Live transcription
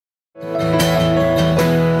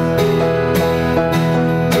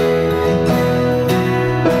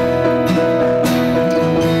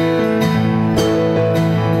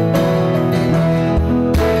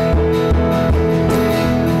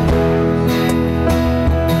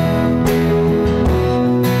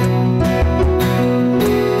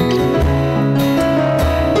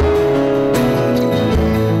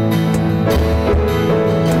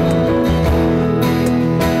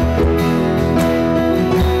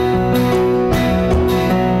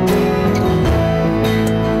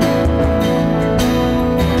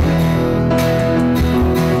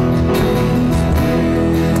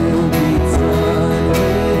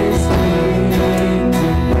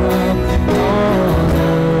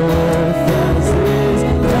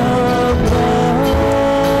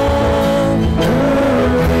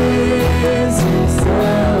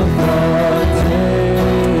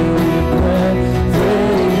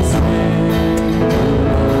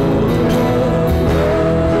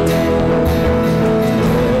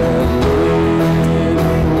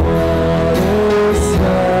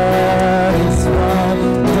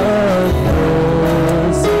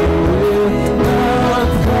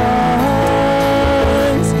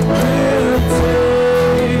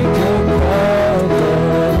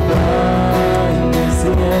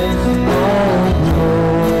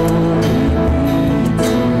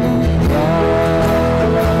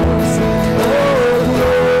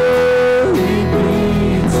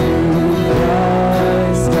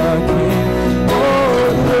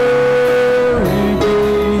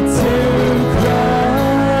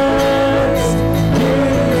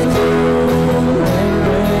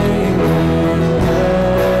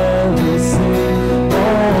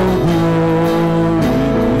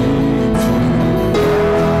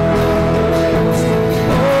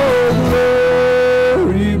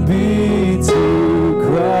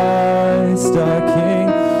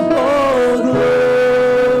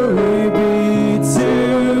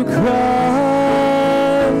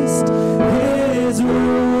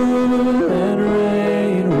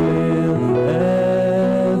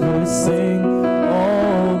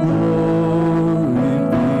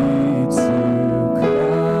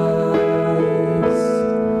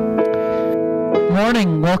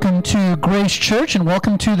Welcome to Grace Church and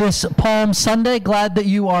welcome to this Palm Sunday. Glad that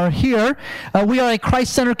you are here. We are a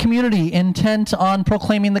Christ-centered community intent on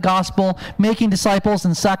proclaiming the gospel, making disciples,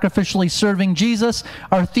 and sacrificially serving Jesus.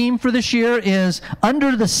 Our theme for this year is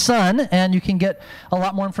Under the Sun, and you can get a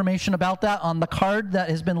lot more information about that on the card that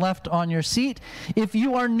has been left on your seat. If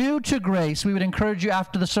you are new to Grace, we would encourage you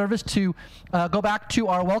after the service to go back to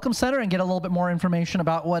our Welcome Center and get a little bit more information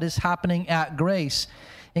about what is happening at Grace.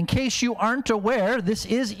 In case you aren't aware, this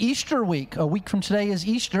is Easter week. A week from today is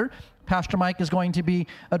Easter. Pastor Mike is going to be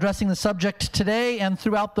addressing the subject today and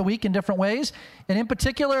throughout the week in different ways. And in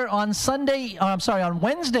particular, on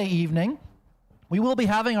Wednesday evening, we will be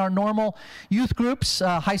having our normal youth groups,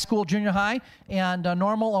 high school, junior high, and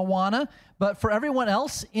normal Awana. But for everyone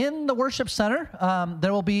else in the worship center,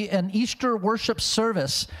 there will be an Easter worship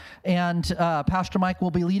service, and Pastor Mike will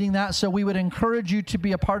be leading that. So we would encourage you to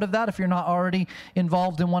be a part of that if you're not already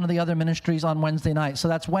involved in one of the other ministries on Wednesday night. So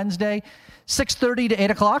that's Wednesday, 6:30 to 8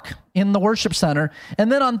 o'clock in the worship center.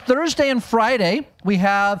 And then on Thursday and Friday, we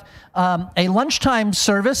have a lunchtime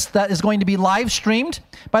service that is going to be live streamed.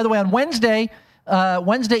 By the way, on Wednesday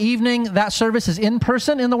evening, that service is in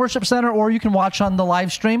person in the worship center, or you can watch on the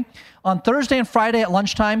live stream. On Thursday and Friday at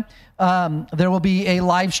lunchtime, there will be a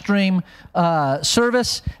live stream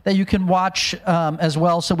service that you can watch as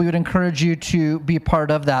well, so we would encourage you to be part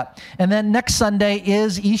of that. And then next Sunday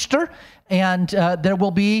is Easter, and there will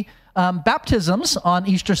be baptisms on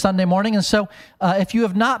Easter Sunday morning. And so if you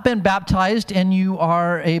have not been baptized and you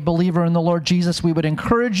are a believer in the Lord Jesus, we would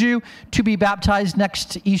encourage you to be baptized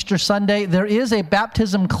next Easter Sunday. There is a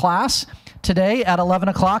baptism class today at 11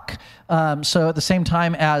 o'clock, so at the same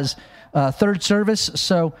time as third service.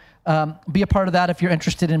 So be a part of that if you're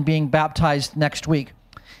interested in being baptized next week.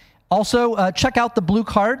 Also, check out the blue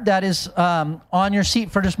card that is on your seat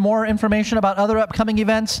for just more information about other upcoming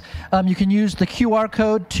events. You can use the QR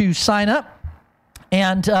code to sign up.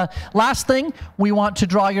 And last thing we want to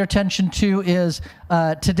draw your attention to is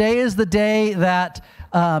today is the day that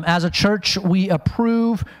as a church we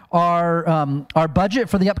approve our budget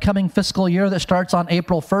for the upcoming fiscal year that starts on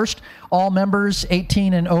April 1st. All members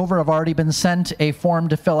 18 and over have already been sent a form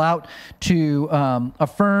to fill out to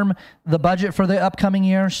affirm the budget for the upcoming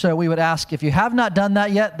year. So we would ask, if you have not done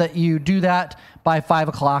that yet, that you do that by 5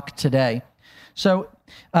 o'clock today. So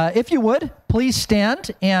if you would, please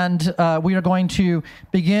stand, and we are going to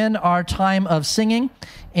begin our time of singing.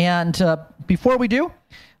 And before we do,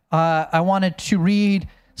 I wanted to read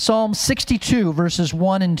Psalm 62, verses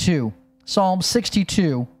 1 and 2. Psalm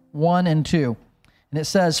 62, 1 and 2. And it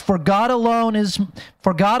says, For God alone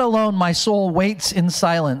my soul waits in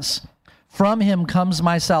silence. From him comes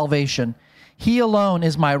my salvation. He alone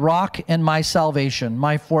is my rock and my salvation,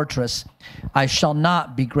 my fortress. I shall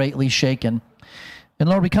not be greatly shaken. And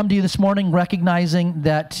Lord, we come to you this morning recognizing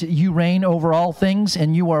that you reign over all things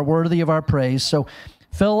and you are worthy of our praise. So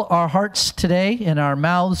fill our hearts today and our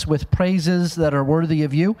mouths with praises that are worthy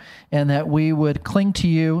of you, and that we would cling to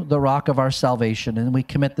you, the rock of our salvation. And we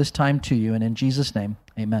commit this time to you. And in Jesus' name,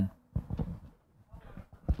 amen.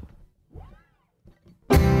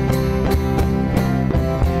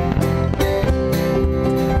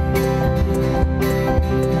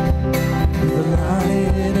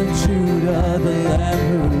 Judah, the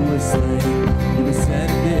Lamb who was slain, who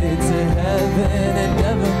ascended to heaven and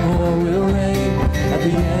evermore will reign. At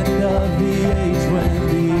the end of the age, when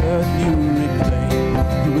the earth you reclaim,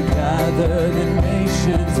 you will gather the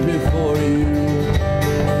nations before you,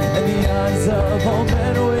 and the eyes of all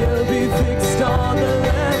men will be fixed on the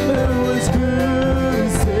Lamb who was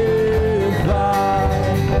crucified.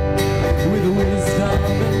 With wisdom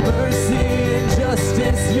and mercy and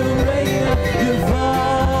justice you reign at your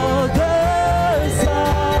Father's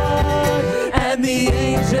side, and the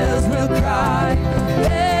angels will cry,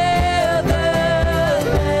 Hail the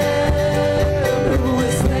Lamb who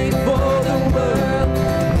was slain for the world,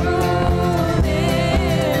 ruled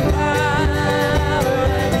in power,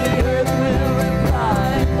 and the earth will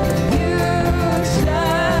reply, You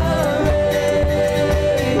shall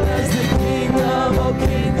reign as the King of all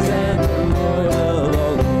kings and the Lord of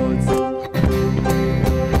all lords.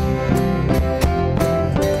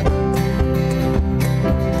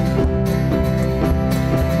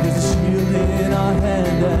 There's a shield in our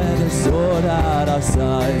hand and a sword at our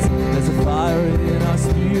sides. There's a fire in our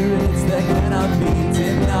spirits that cannot be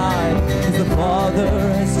denied. 'Cause the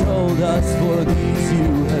Father has told us, for these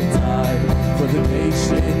you have died, for the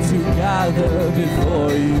nation to gather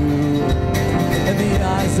before you. And the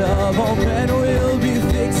eyes of all men will be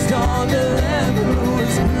fixed on the Lamb who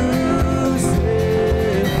was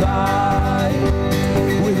crucified.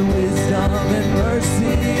 With wisdom and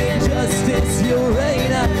mercy and justice you'll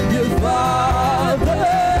reign at your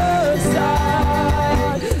Father's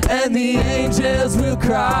side, and the angels will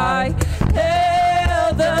cry,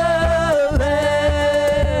 Hail the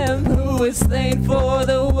Lamb who was slain for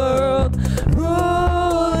the world,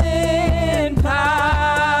 rule in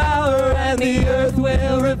power, and the earth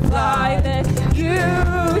will reply that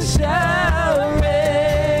you shall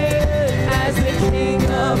reign as the King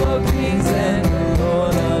of all kings and the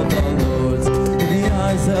Lord of all lords. The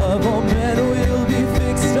eyes of all men will be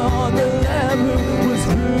fixed on the Lamb who was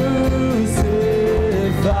crucified.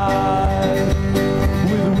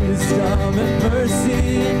 With wisdom and mercy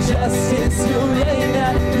and justice you'll reign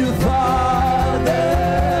at your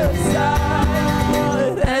Father's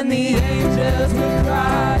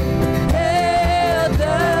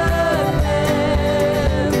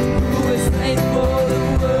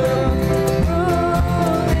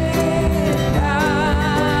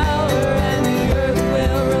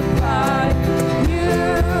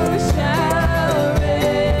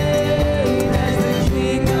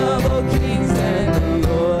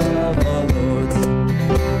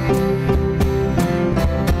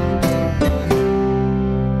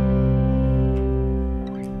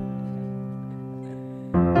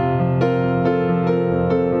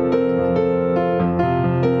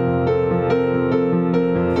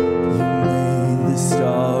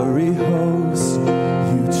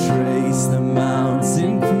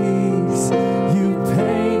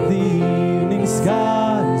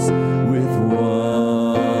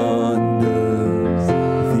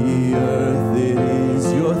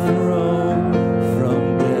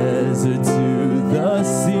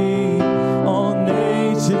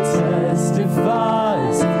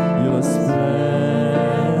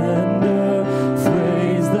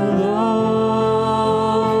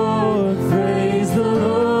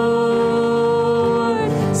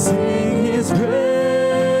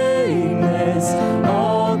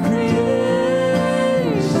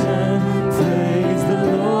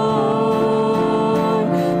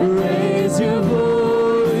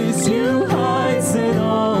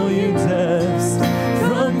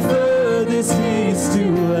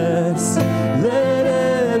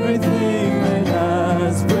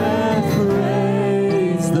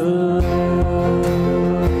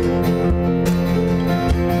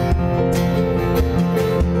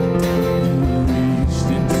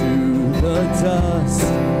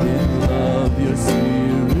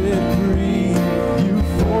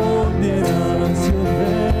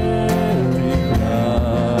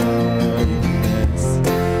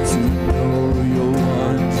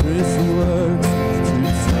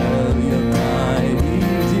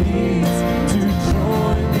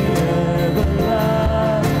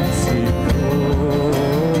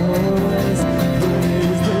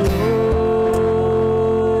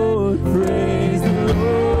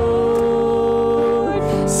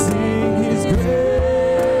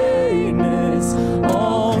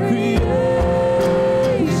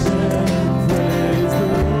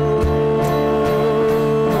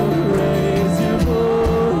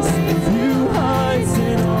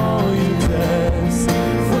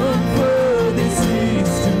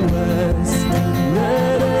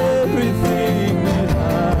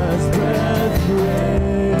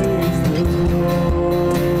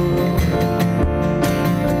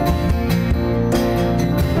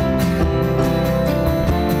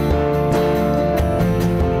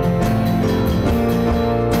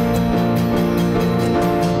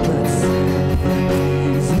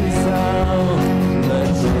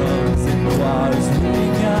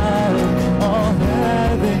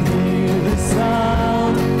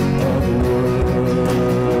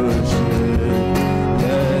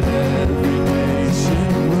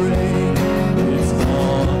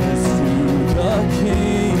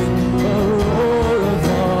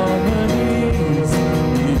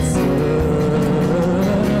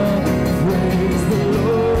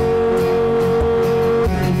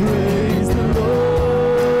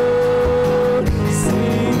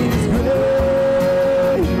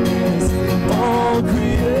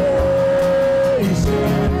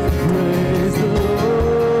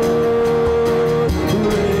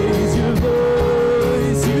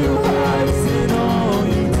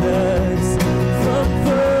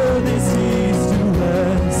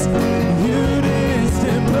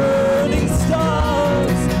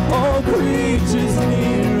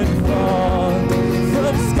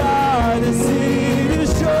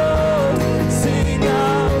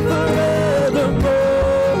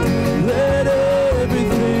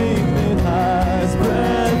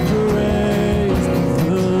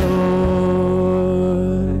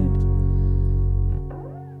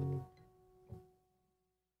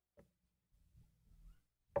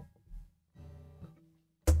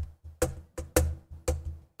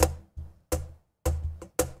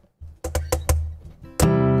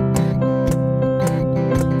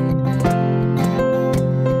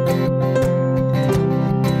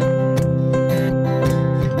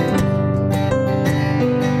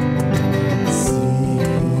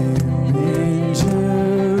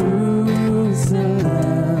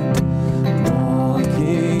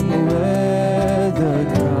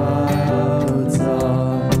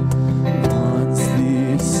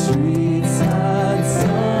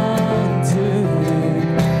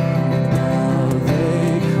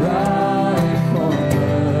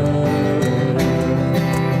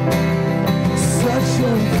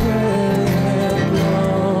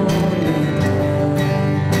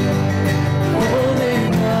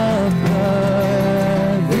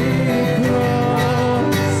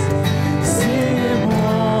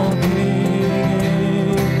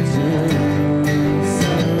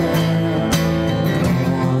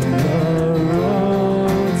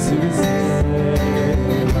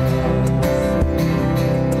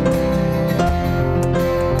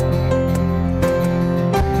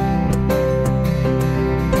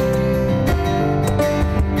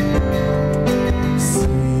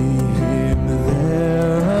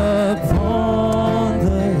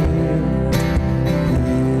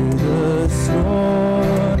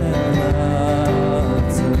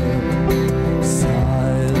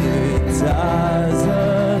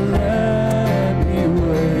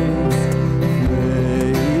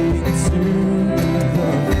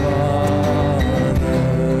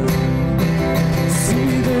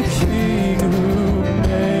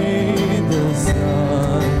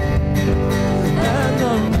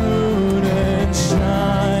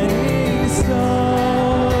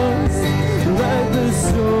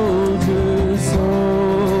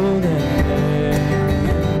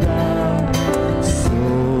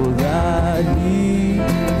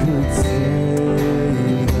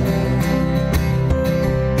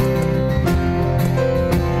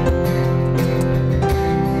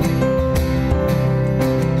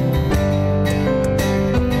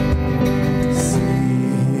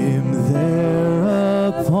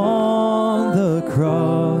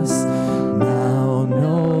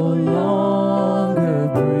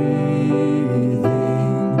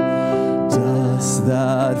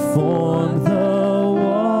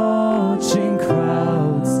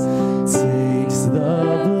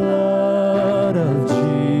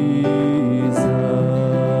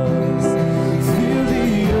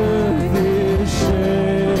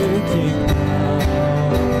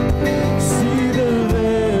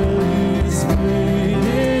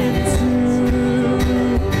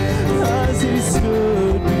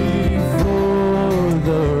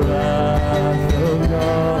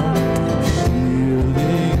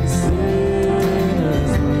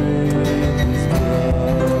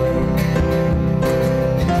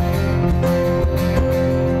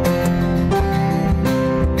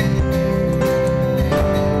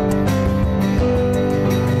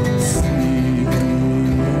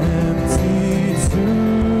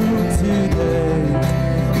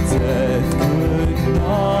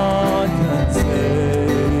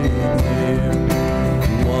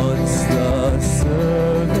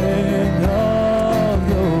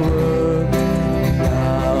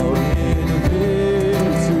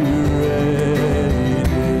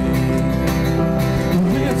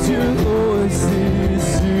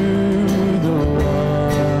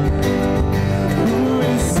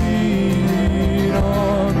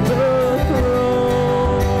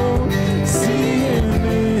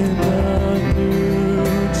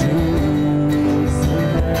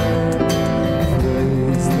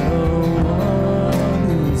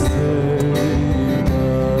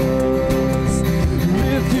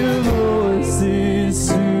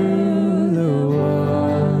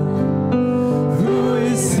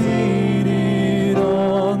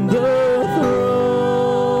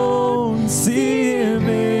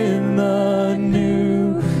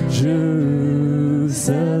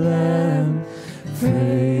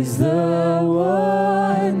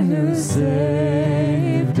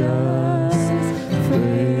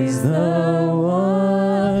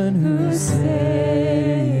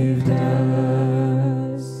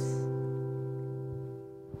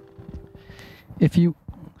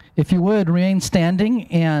If you would, remain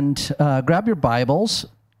standing and grab your Bibles,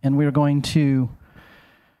 and we're going to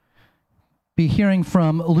be hearing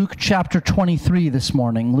from Luke chapter 23 this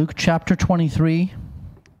morning. Luke chapter 23,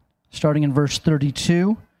 starting in verse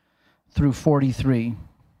 32 through 43.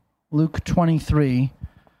 Luke 23,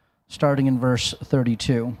 starting in verse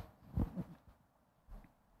 32.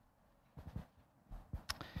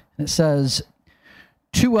 It says,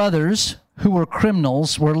 "Two others who were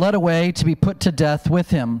criminals were led away to be put to death with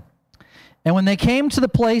him. And when they came to the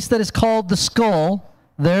place that is called the Skull,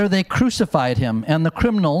 there they crucified him, and the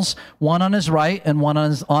criminals, one on his right and one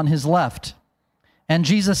on his left. And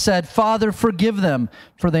Jesus said, 'Father, forgive them,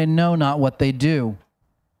 for they know not what they do.'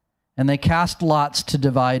 And they cast lots to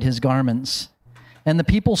divide his garments. And the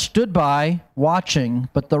people stood by, watching,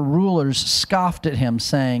 but the rulers scoffed at him,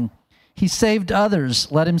 saying, 'He saved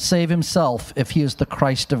others, let him save himself, if he is the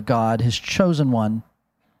Christ of God, his chosen one.'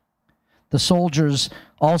 The soldiers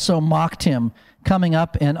also mocked him, coming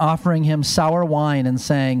up and offering him sour wine and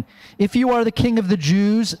saying, 'If you are the King of the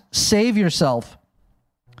Jews, save yourself.'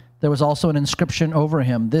 There was also an inscription over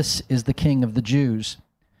him, 'This is the King of the Jews.'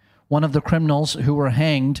 One of the criminals who were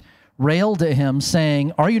hanged railed at him,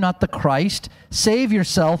 saying, 'Are you not the Christ? Save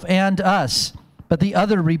yourself and us.' But the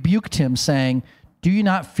other rebuked him, saying, 'Do you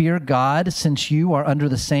not fear God, since you are under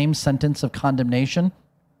the same sentence of condemnation?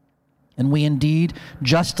 And we indeed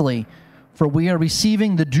justly, for we are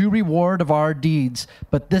receiving the due reward of our deeds,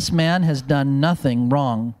 but this man has done nothing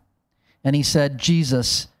wrong.' And he said,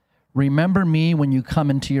 'Jesus, remember me when you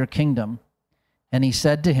come into your kingdom.' And he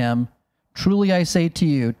said to him, 'Truly I say to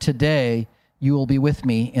you, today you will be with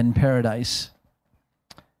me in paradise.'"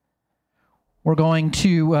 We're going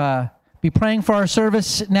to be praying for our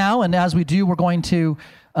service now, and as we do, we're going to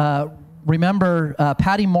remember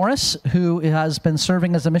Patty Morris, who has been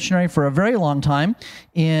serving as a missionary for a very long time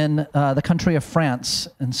in the country of France.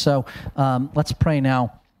 And so let's pray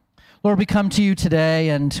now. Lord, we come to you today,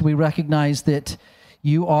 and we recognize that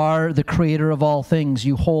you are the creator of all things.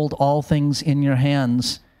 You hold all things in your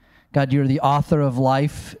hands. God, you're the author of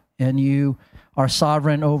life, and you are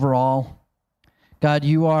sovereign over all. God,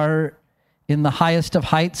 you are in the highest of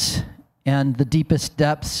heights and the deepest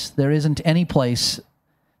depths. There isn't any place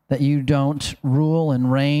that you don't rule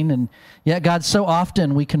and reign. And yet, God, so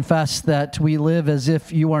often we confess that we live as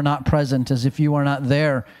if you are not present, as if you are not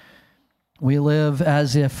there. We live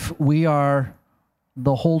as if we are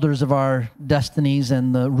the holders of our destinies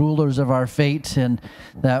and the rulers of our fate, and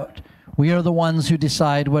that we are the ones who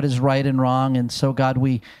decide what is right and wrong. And so, God,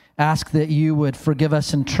 we ask that you would forgive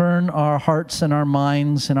us and turn our hearts and our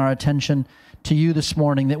minds and our attention to you this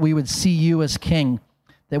morning, that we would see you as King,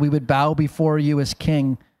 that we would bow before you as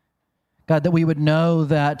King. God, that we would know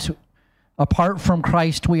that apart from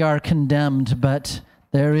Christ we are condemned, but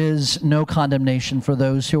there is no condemnation for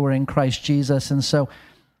those who are in Christ Jesus. And so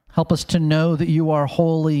help us to know that you are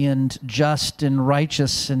holy and just and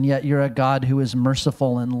righteous, and yet you're a God who is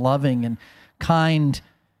merciful and loving and kind.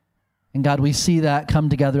 And God, we see that come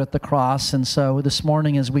together at the cross. And so this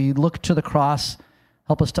morning, as we look to the cross,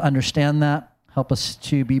 help us to understand that. Help us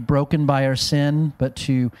to be broken by our sin, but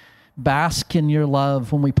to bask in your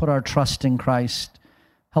love when we put our trust in Christ.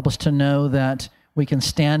 Help us to know that we can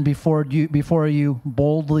stand before you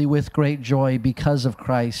boldly with great joy because of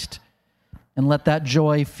Christ. And let that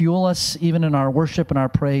joy fuel us even in our worship and our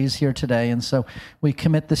praise here today. And so we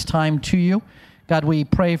commit this time to you. God, we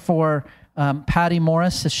pray for Patty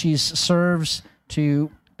Morris as she serves to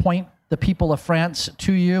point the people of France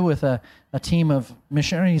to you with a team of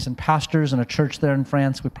missionaries and pastors and a church there in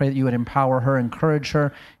France. We pray that you would empower her, encourage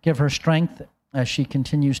her, give her strength as she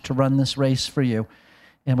continues to run this race for you.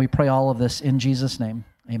 And we pray all of this in Jesus' name.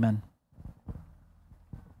 Amen.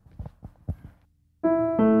 You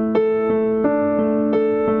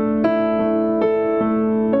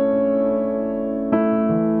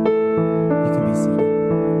can be seated.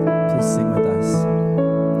 Please sing with us.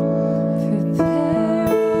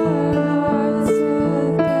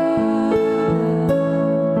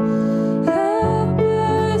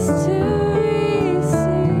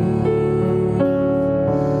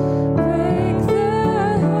 Break the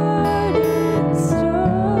heart and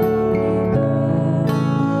stone.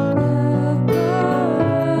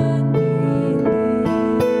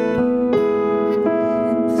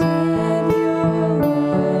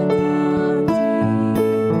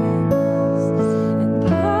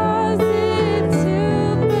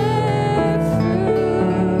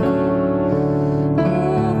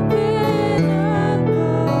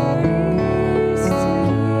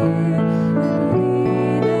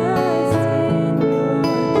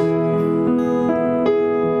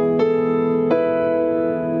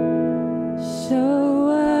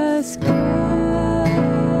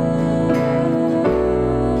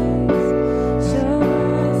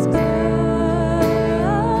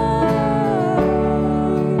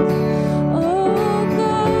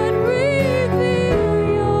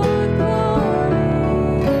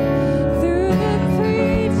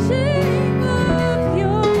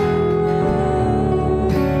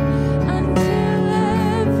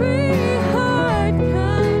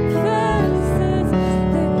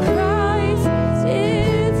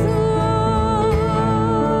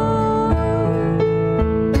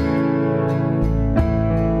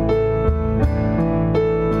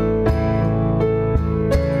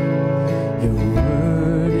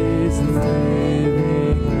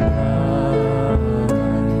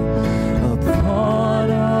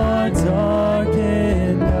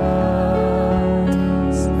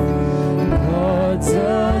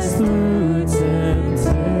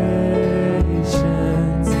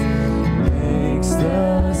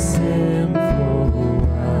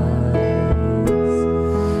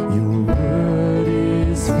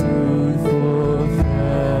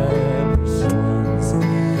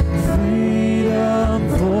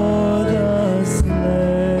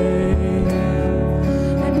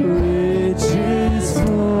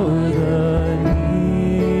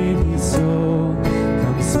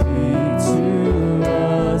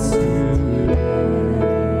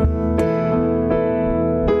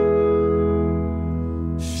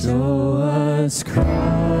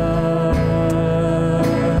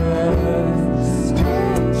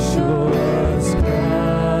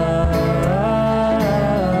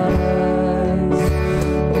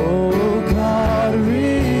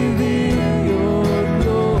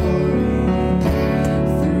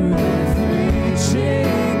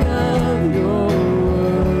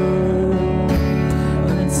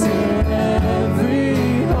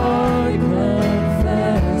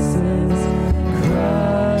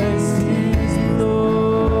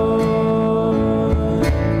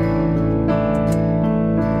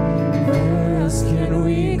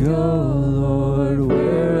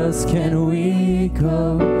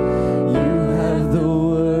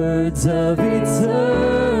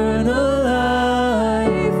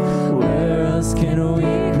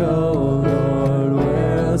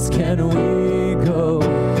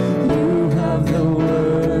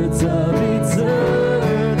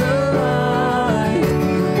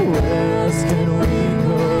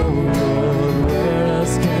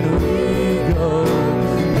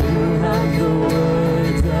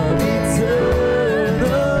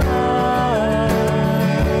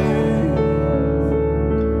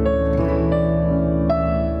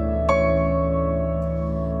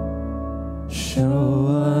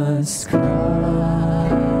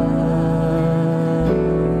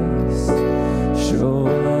 Show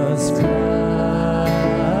us Christ.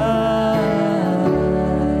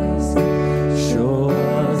 Show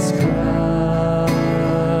us Christ.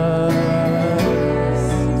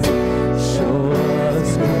 Show us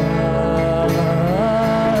Christ.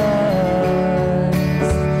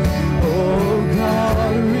 Oh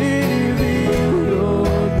God, reveal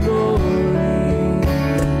your glory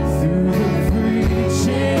through the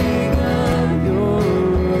preaching of your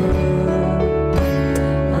word,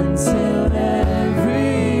 until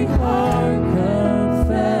every heart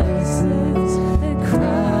confesses that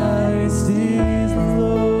Christ is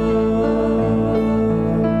Lord.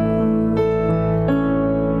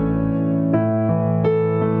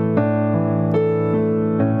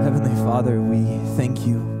 Heavenly Father, we thank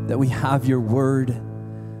you that we have your word,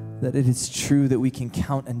 that it is true, that we can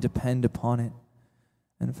count and depend upon it.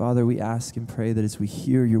 And Father, we ask and pray that as we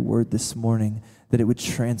hear your word this morning, that it would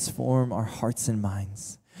transform our hearts and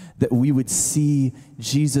minds, that we would see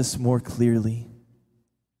Jesus more clearly,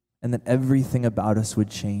 and that everything about us would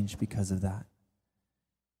change because of that.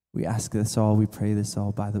 We ask this all, we pray this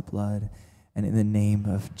all by the blood and in the name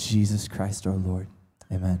of Jesus Christ our Lord.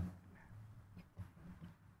 Amen.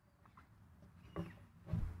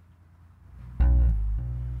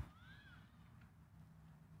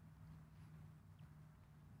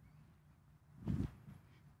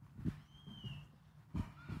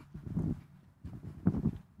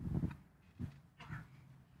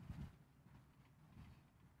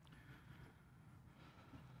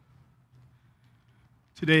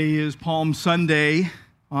 Today is Palm Sunday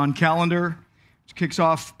on calendar, which kicks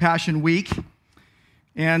off Passion Week.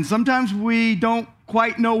 And sometimes we don't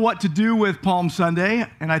quite know what to do with Palm Sunday,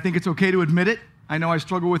 and I think it's okay to admit it. I know I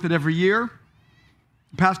struggle with it every year.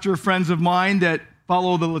 Pastor friends of mine that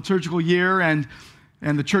follow the liturgical year and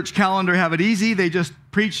the church calendar have it easy. They just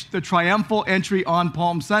preach the triumphal entry on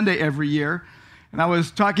Palm Sunday every year. And I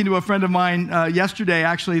was talking to a friend of mine yesterday,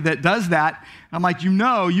 actually, that does that. I'm like,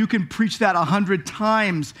 you can preach that 100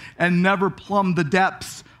 times and never plumb the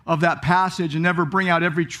depths of that passage and never bring out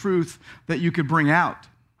every truth that you could bring out.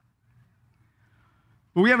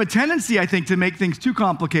 But we have a tendency, I think, to make things too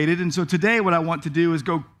complicated. And so today what I want to do is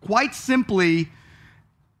go quite simply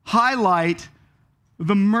highlight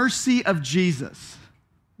the mercy of Jesus,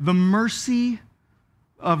 the mercy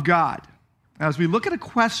of God. As we look at a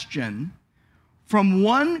question from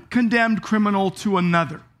one condemned criminal to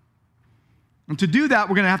another. And to do that,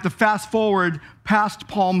 we're going to have to fast forward past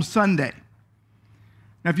Palm Sunday.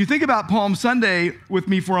 Now, if you think about Palm Sunday with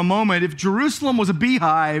me for a moment, if Jerusalem was a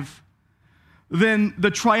beehive, then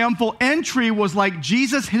the triumphal entry was like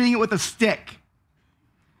Jesus hitting it with a stick.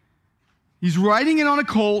 He's riding in on a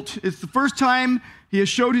colt. It's the first time he has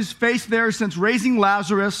showed his face there since raising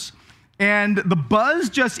Lazarus. And the buzz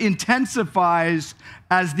just intensifies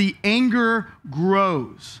as the anger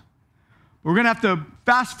grows. We're going to have to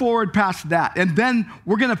fast forward past that. And then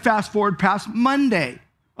we're going to fast forward past Monday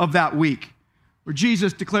of that week, where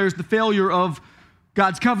Jesus declares the failure of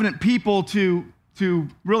God's covenant people to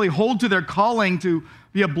really hold to their calling to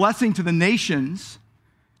be a blessing to the nations.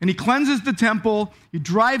 And he cleanses the temple. He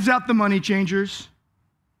drives out the money changers.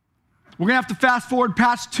 We're going to have to fast forward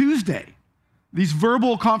past Tuesday. These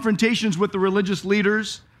verbal confrontations with the religious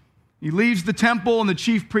leaders. He leaves the temple, and the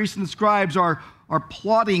chief priests and the scribes are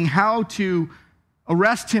plotting how to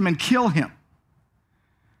arrest him and kill him.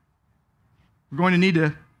 We're going to need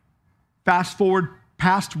to fast forward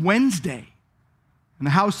past Wednesday in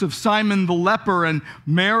the house of Simon the leper and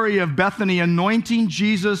Mary of Bethany anointing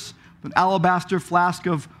Jesus with an alabaster flask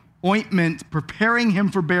of ointment, preparing him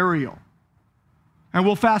for burial. And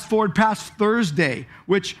we'll fast forward past Thursday,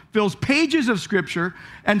 which fills pages of Scripture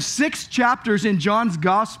and 6 chapters in John's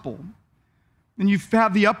Gospel. And you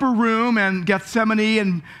have the upper room and Gethsemane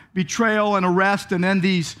and betrayal and arrest, and then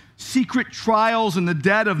these secret trials in the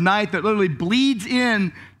dead of night that literally bleeds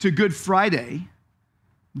in to Good Friday.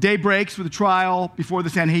 Day breaks with a trial before the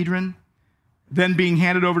Sanhedrin, then being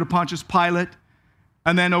handed over to Pontius Pilate,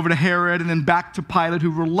 and then over to Herod, and then back to Pilate,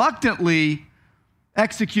 who reluctantly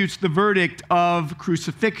executes the verdict of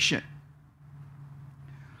crucifixion.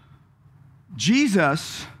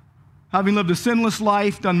 Jesus, having lived a sinless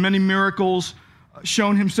life, done many miracles,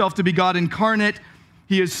 shown himself to be God incarnate,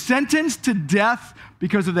 he is sentenced to death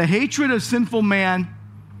because of the hatred of sinful man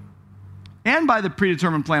and by the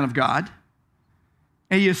predetermined plan of God.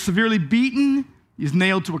 And he is severely beaten. He is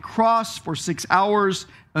nailed to a cross for 6 hours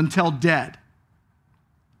until dead.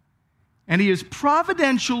 And he is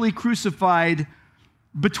providentially crucified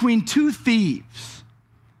between 2 thieves.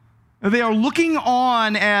 They are looking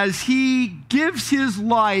on as he gives his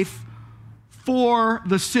life for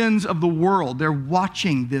the sins of the world. They're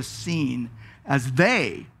watching this scene as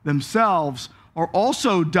they themselves are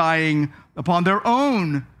also dying upon their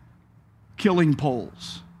own killing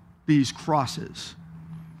poles, these crosses.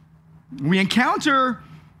 We encounter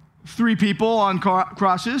three people on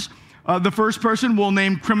crosses. The first person we'll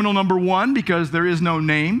name criminal number 1 because there is no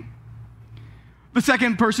name. The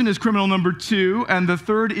second person is criminal number 2, and the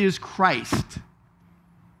third is Christ.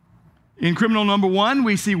 In criminal number 1,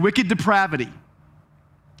 we see wicked depravity.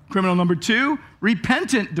 Criminal number 2,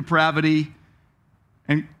 repentant depravity.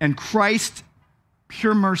 And Christ,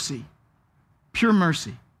 pure mercy. Pure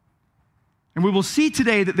mercy. And we will see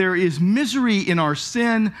today that there is misery in our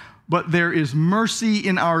sin, but there is mercy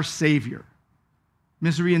in our Savior.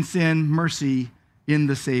 Misery in sin, mercy in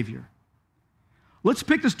the Savior. Let's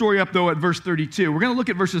pick the story up, though, at verse 32. We're going to look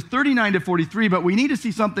at verses 39 to 43, but we need to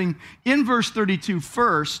see something in verse 32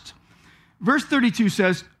 first. Verse 32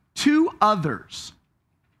 says, 2 others.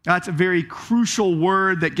 That's a very crucial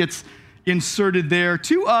word that gets inserted there.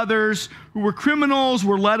 2 others who were criminals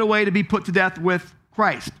were led away to be put to death with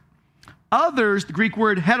Christ. Others, the Greek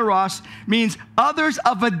word heteros, means others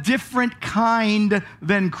of a different kind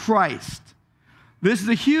than Christ. This is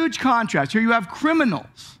a huge contrast. Here you have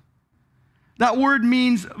criminals. That word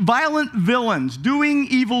means violent villains, doing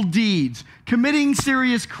evil deeds, committing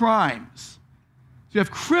serious crimes. So you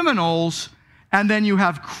have criminals, and then you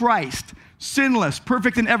have Christ, sinless,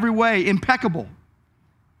 perfect in every way, impeccable.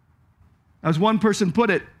 As one person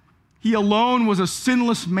put it, he alone was a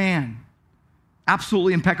sinless man,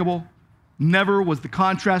 absolutely impeccable. Never was the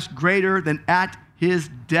contrast greater than at his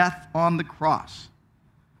death on the cross.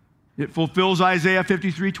 It fulfills Isaiah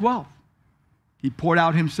 53:12. He poured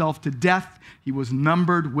out himself to death. He was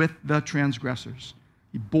numbered with the transgressors.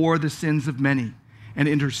 He bore the sins of many and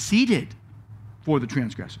interceded for the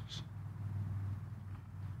transgressors.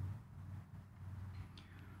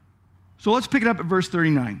 So let's pick it up at verse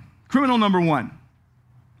 39. Criminal number 1.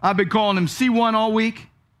 I've been calling him C1 all week.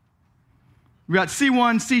 We got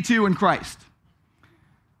C1, C2, and Christ.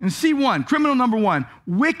 And C1, criminal number 1,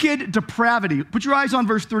 wicked depravity. Put your eyes on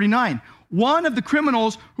verse 39. One of the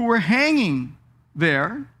criminals who were hanging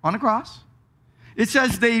there on a cross, it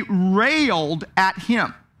says they railed at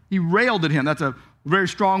him. He railed at him. That's a very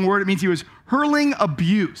strong word. It means he was hurling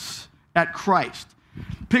abuse at Christ.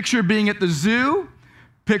 Picture being at the zoo.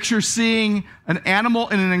 Picture seeing an animal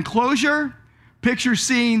in an enclosure. Picture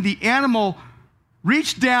seeing the animal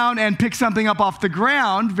reach down and pick something up off the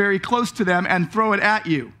ground very close to them and throw it at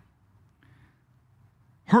you.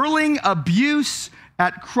 Hurling abuse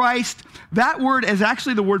at Christ. That word is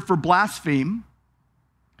actually the word for blaspheme.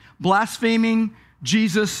 Blaspheming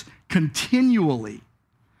Jesus continually.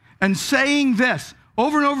 And saying this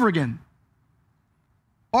over and over again.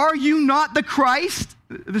 Are you not the Christ?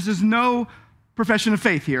 This is no profession of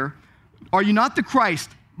faith here. Are you not the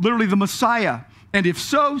Christ, literally the Messiah? And if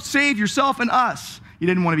so, save yourself and us. He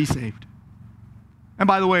didn't want to be saved. And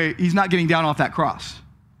by the way, he's not getting down off that cross.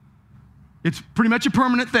 It's pretty much a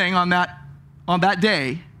permanent thing on that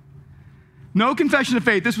day. No confession of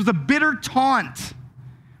faith. This was a bitter taunt.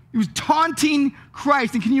 He was taunting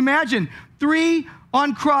Christ. And can you imagine 3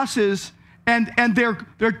 on crosses and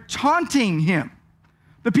they're taunting him.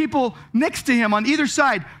 The people next to him on either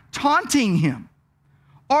side taunting him.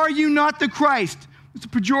 Are you not the Christ? It's a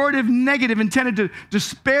pejorative negative intended to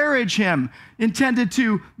disparage him, intended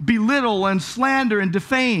to belittle and slander and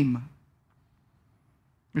defame.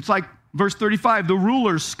 It's like verse 35, the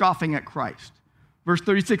rulers scoffing at Christ. Verse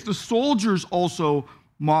 36, the soldiers also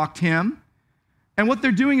mocked him. And what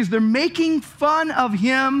they're doing is they're making fun of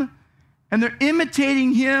him and they're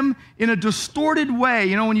imitating him in a distorted way.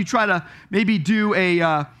 You know, when you try to maybe do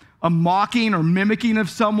a mocking or mimicking of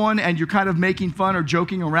someone and you're kind of making fun or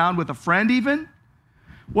joking around with a friend even.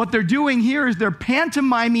 What they're doing here is they're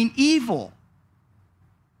pantomiming evil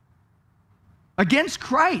against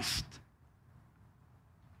Christ,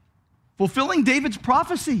 fulfilling David's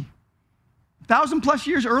prophecy 1,000+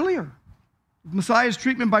 years earlier. Messiah's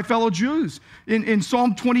treatment by fellow Jews in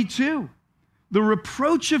Psalm 22. The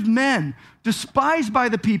reproach of men, despised by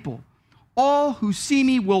the people. All who see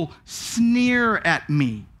me will sneer at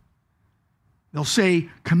me. They'll say,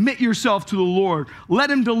 commit yourself to the Lord. Let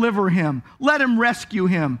him deliver him. Let him rescue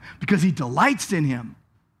him because he delights in him.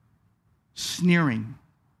 Sneering.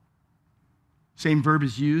 Same verb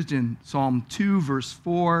is used in Psalm 2, verse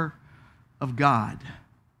 4 of God.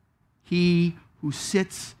 He who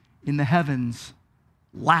sits in the heavens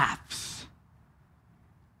laughs.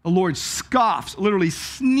 The Lord scoffs, literally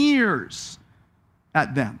sneers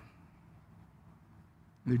at them.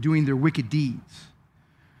 They're doing their wicked deeds.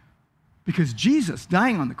 Because Jesus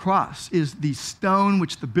dying on the cross is the stone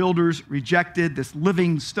which the builders rejected, this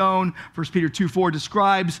living stone, 1 Peter 2:4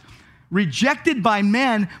 describes, rejected by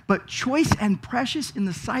men, but choice and precious in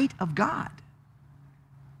the sight of God.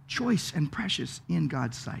 Choice and precious in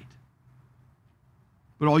God's sight.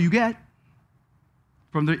 But all you get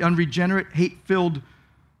from the unregenerate, hate-filled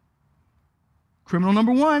criminal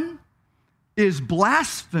number one is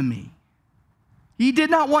blasphemy. He did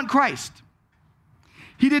not want Christ.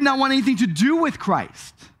 He did not want anything to do with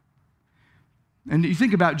Christ. And you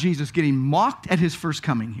think about Jesus getting mocked at his first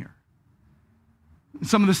coming here.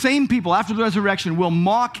 Some of the same people after the resurrection will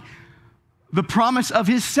mock the promise of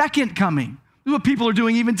his second coming. This is what people are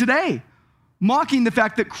doing even today, mocking the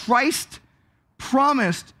fact that Christ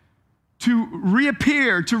promised to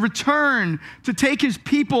reappear, to return, to take his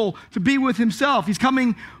people to be with himself. He's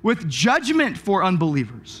coming with judgment for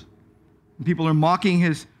unbelievers. And people are mocking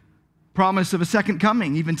his promise of a second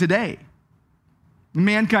coming even today.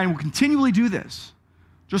 Mankind will continually do this,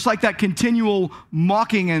 just like that continual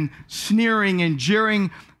mocking and sneering and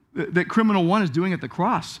jeering that criminal one is doing at the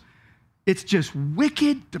cross. It's just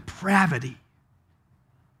wicked depravity.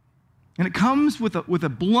 And it comes with a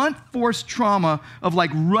blunt force trauma of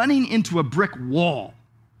like running into a brick wall.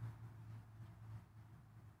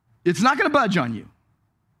 It's not going to budge on you.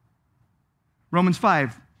 Romans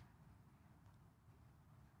 5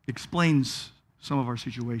 explains some of our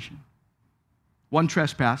situation. One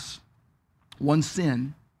trespass, one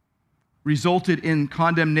sin, resulted in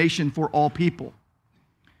condemnation for all people.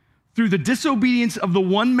 Through the disobedience of the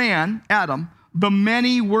one man, Adam, the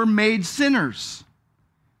many were made sinners.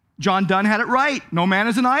 John Donne had it right. No man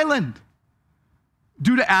is an island.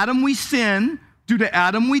 Due to Adam, we sin. Due to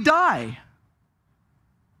Adam, we die.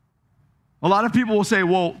 A lot of people will say,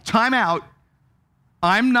 well, time out.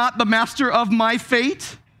 I'm not the master of my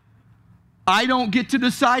fate. I don't get to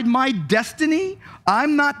decide my destiny.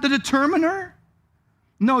 I'm not the determiner.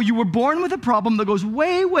 No, you were born with a problem that goes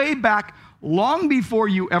way, way back, long before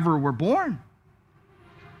you ever were born.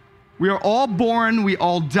 We are all born, we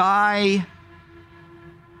all die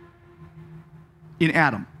in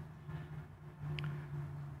Adam.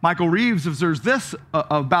 Michael Reeves observes this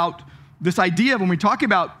about this idea when we talk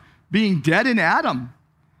about being dead in Adam.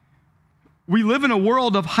 We live in a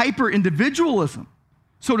world of hyper-individualism.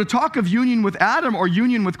 So to talk of union with Adam or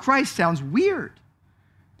union with Christ sounds weird,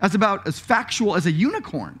 as about as factual as a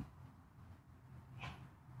unicorn.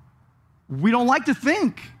 We don't like to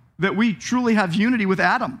think that we truly have unity with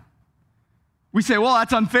Adam. We say, well,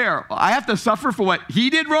 that's unfair. I have to suffer for what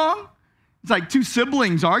he did wrong? It's like two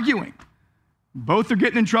siblings arguing. Both are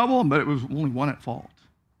getting in trouble, but it was only one at fault.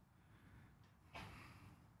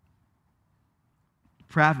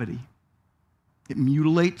 Depravity. It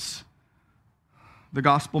mutilates the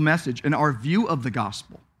gospel message and our view of the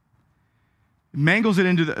gospel. It mangles it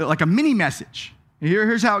into like a mini message.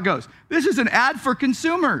 Here's how it goes. This is an ad for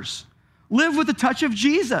consumers. Live with a touch of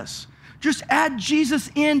Jesus. Just add Jesus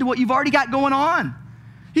into what you've already got going on.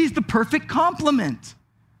 He's the perfect complement.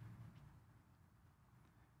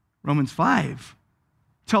 Romans 5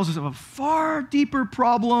 tells us of a far deeper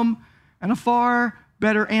problem and a far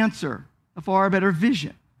better answer, a far better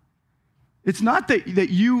vision. It's not that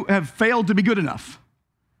you have failed to be good enough.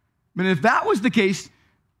 I mean, if that was the case,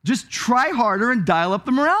 just try harder and dial up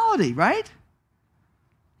the morality, right?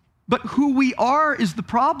 But who we are is the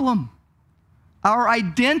problem. Our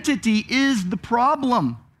identity is the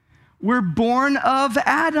problem. We're born of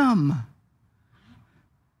Adam.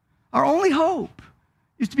 Our only hope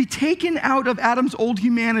is to be taken out of Adam's old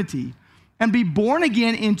humanity and be born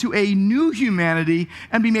again into a new humanity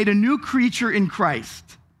and be made a new creature in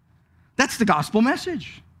Christ. That's the gospel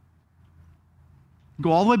message.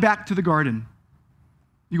 Go all the way back to the garden.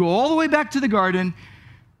 You go all the way back to the garden,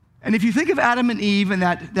 and if you think of Adam and Eve and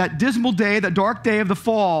that dismal day, that dark day of the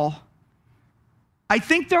fall, I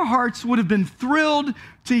think their hearts would have been thrilled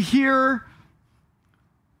to hear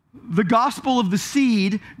the gospel of the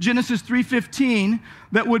seed, Genesis 3:15,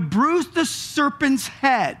 that would bruise the serpent's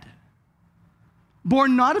head.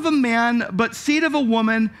 Born not of a man, but seed of a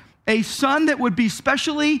woman, a son that would be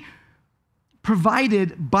specially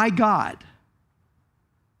provided by God.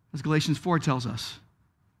 As Galatians 4 tells us,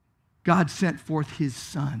 God sent forth his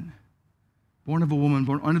son, born of a woman,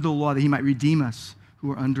 born under the law, that he might redeem us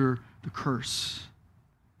who are under the curse.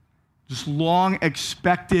 This long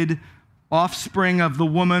expected offspring of the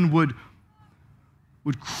woman would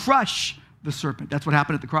crush the serpent. That's what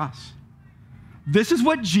happened at the cross. This is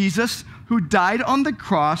what Jesus, who died on the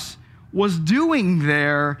cross, was doing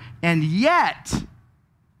there, and yet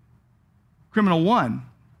criminal one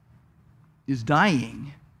is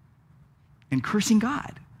dying and cursing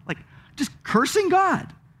God. Like, just cursing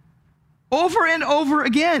God over and over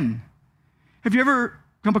again. Have you ever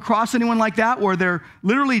come across anyone like that where they're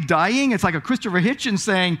literally dying? It's like a Christopher Hitchens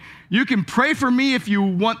saying, you can pray for me if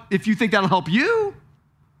you think that'll help you.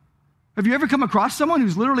 Have you ever come across someone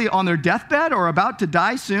who's literally on their deathbed or about to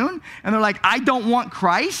die soon, and they're like, I don't want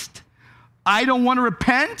Christ. I don't want to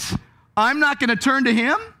repent. I'm not going to turn to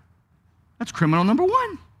him. That's criminal number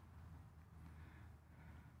one.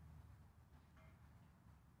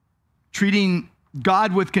 Treating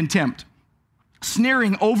God with contempt.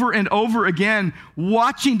 Sneering over and over again,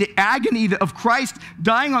 watching the agony of Christ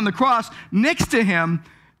dying on the cross next to him,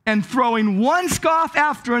 and throwing one scoff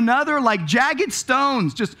after another like jagged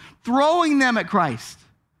stones, just throwing them at Christ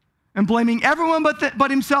and blaming everyone but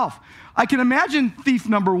himself. I can imagine thief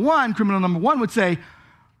number one, criminal number one, would say,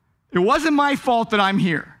 it wasn't my fault that I'm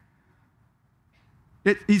here.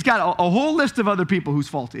 He's got a whole list of other people whose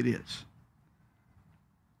fault it is.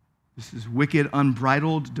 This is wicked,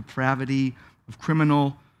 unbridled depravity of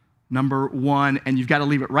criminal number one, and you've got to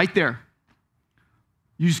leave it right there.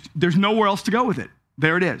 There's nowhere else to go with it.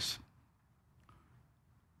 There it is.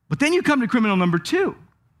 But then you come to criminal number two,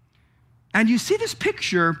 and you see this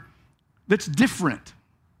picture that's different.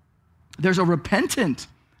 There's a repentant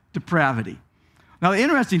depravity. Now, the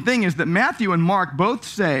interesting thing is that Matthew and Mark both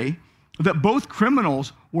say that both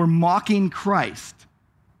criminals were mocking Christ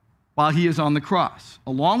while he is on the cross,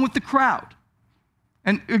 along with the crowd.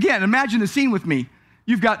 And again, imagine the scene with me.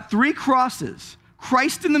 You've got three crosses,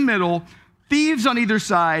 Christ in the middle, thieves on either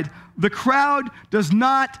side. The crowd does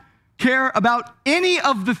not care about any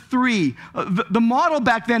of the three. The model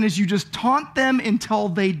back then is you just taunt them until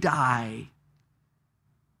they die.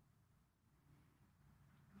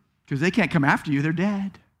 Because they can't come after you, they're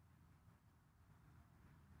dead.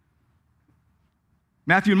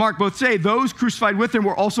 Matthew and Mark both say those crucified with him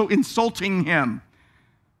were also insulting him,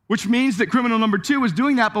 which means that criminal number two was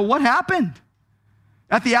doing that. But what happened?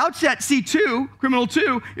 At the outset, C2, criminal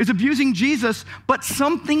two, is abusing Jesus, but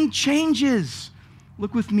something changes.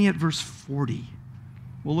 Look with me at verse 40.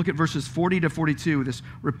 We'll look at verses 40 to 42, this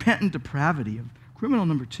repentant depravity of criminal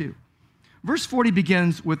number two. Verse 40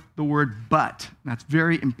 begins with the word but. That's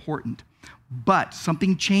very important. But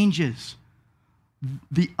something changes.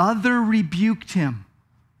 The other rebuked him.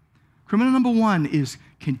 Criminal number one is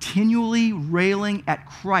continually railing at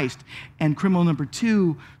Christ, and criminal number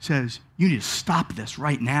two says, you need to stop this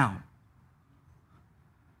right now.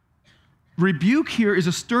 Rebuke here is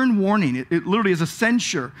a stern warning. It literally is a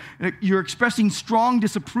censure. You're expressing strong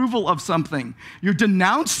disapproval of something. You're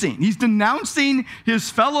denouncing. He's denouncing his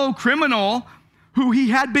fellow criminal who he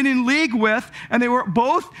had been in league with, and they were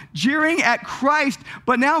both jeering at Christ,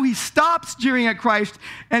 but now he stops jeering at Christ,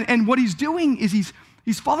 and what he's doing is he's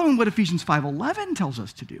following what Ephesians 5:11 tells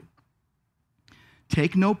us to do.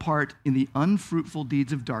 Take no part in the unfruitful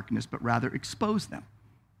deeds of darkness, but rather expose them.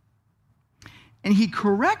 And he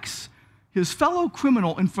corrects his fellow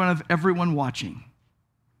criminal in front of everyone watching.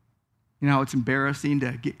 You know how it's embarrassing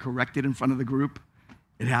to get corrected in front of the group?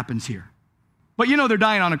 It happens here. But you know they're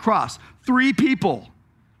dying on a cross. 3 people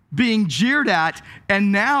being jeered at,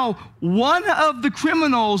 and now one of the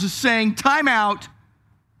criminals is saying, time out.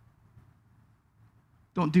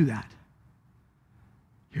 Don't do that.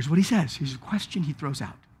 Here's what he says. Here's a question he throws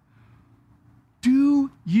out. Do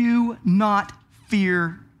you not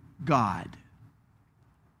fear God?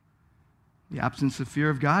 The absence of fear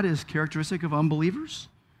of God is characteristic of unbelievers.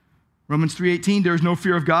 Romans 3:18, there is no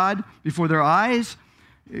fear of God before their eyes.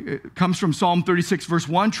 It comes from Psalm 36, verse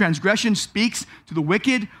 1. Transgression speaks to the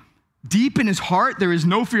wicked. Deep in his heart, there is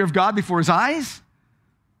no fear of God before his eyes.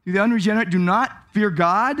 The unregenerate do not fear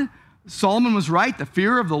God. Solomon was right. The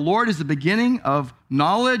fear of the Lord is the beginning of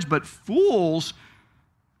knowledge, but fools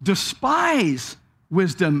despise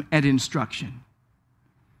wisdom and instruction.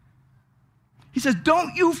 He says,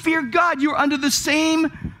 don't you fear God? You're under the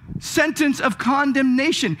same sentence of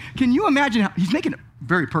condemnation. Can you imagine how he's making it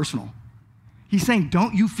very personal? He's saying,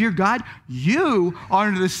 don't you fear God? You are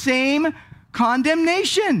under the same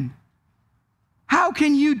condemnation. How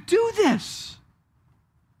can you do this?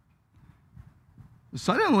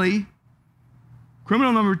 Suddenly,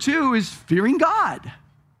 criminal number 2 is fearing God.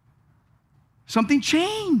 Something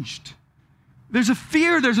changed. There's a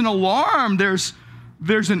fear, there's an alarm, there's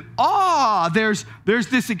an awe, there's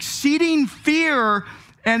this exceeding fear,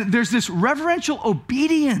 and there's this reverential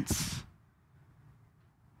obedience.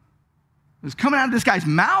 It's coming out of this guy's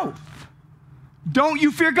mouth. Don't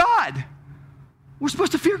you fear God? We're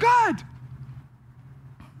supposed to fear God.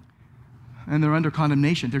 And they're under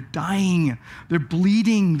condemnation. They're dying. They're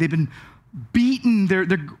bleeding. They've been beaten. They're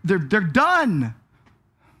done.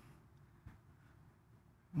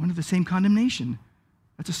 Under the same condemnation.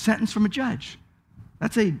 That's a sentence from a judge.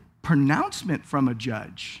 That's a pronouncement from a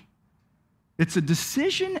judge. It's a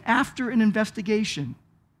decision after an investigation.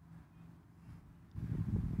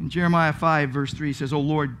 In Jeremiah 5, verse 3 says, O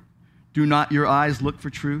Lord, do not your eyes look for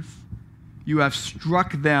truth? You have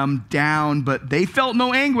struck them down, but they felt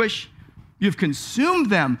no anguish. You've consumed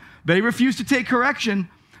them. They refuse to take correction.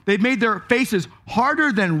 They've made their faces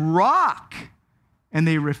harder than rock, and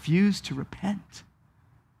they refuse to repent.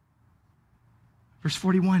 Verse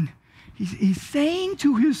 41, he's saying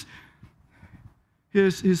to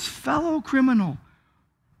his fellow criminal,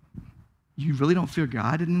 you really don't fear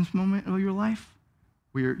God in this moment of your life?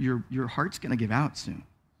 Where your heart's going to give out soon.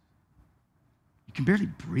 You can barely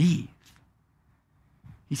breathe.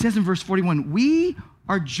 He says in verse 41, we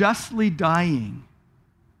are justly dying.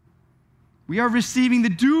 We are receiving the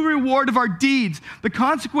due reward of our deeds, the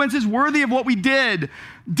consequences worthy of what we did,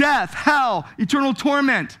 death, hell, eternal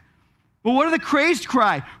torment. But what do the crazed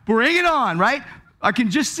cry? Bring it on, right? I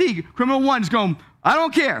can just see criminal one is going, I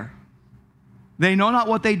don't care. They know not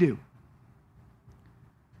what they do.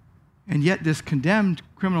 And yet this condemned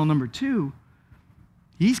criminal number 2,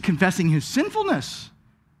 he's confessing his sinfulness.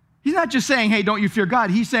 He's not just saying, hey, don't you fear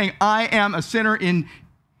God. He's saying, I am a sinner in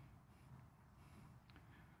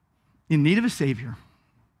need of a Savior.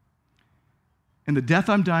 And the death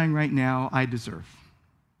I'm dying right now, I deserve.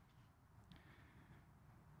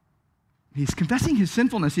 He's confessing his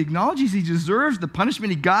sinfulness. He acknowledges he deserves the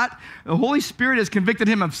punishment he got. The Holy Spirit has convicted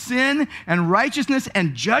him of sin and righteousness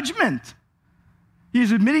and judgment. He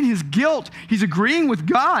is admitting his guilt. He's agreeing with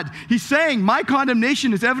God. He's saying, my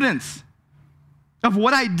condemnation is evidence of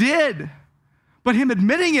what I did. But him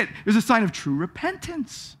admitting it is a sign of true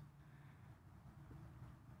repentance.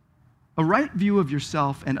 A right view of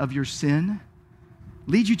yourself and of your sin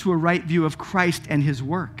leads you to a right view of Christ and his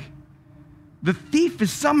work. The thief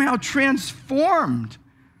is somehow transformed.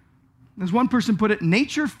 As one person put it,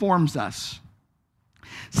 nature forms us.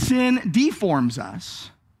 Sin deforms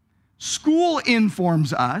us. School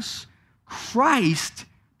informs us. Christ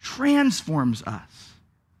transforms us.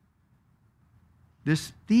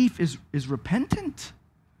 This thief is repentant.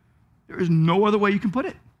 There is no other way you can put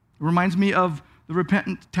it. It reminds me of the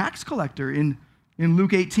repentant tax collector in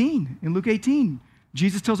Luke 18. In Luke 18,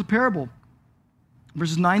 Jesus tells a parable,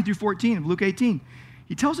 verses 9 through 14 of Luke 18.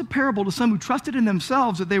 He tells a parable to some who trusted in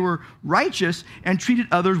themselves that they were righteous and treated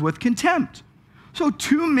others with contempt. So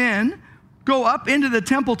 2 men go up into the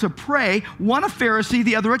temple to pray, one a Pharisee,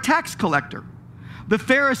 the other a tax collector. The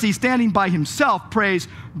Pharisee, standing by himself, prays,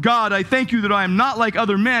 God, I thank you that I am not like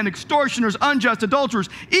other men, extortioners, unjust, adulterers,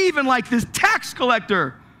 even like this tax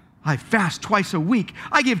collector. I fast twice a week.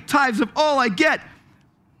 I give tithes of all I get.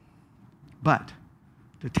 But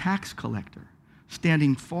the tax collector,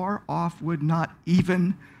 standing far off, would not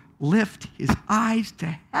even lift his eyes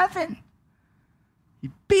to heaven. He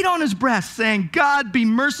beat on his breast, saying, God, be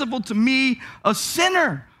merciful to me, a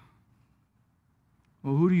sinner.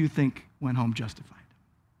 Well, who do you think went home justified?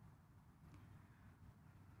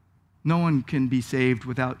 No one can be saved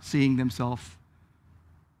without seeing themselves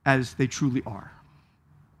as they truly are.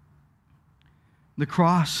 The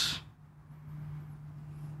cross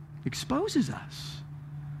exposes us.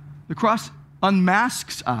 The cross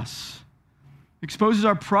unmasks us, exposes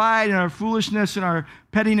our pride and our foolishness and our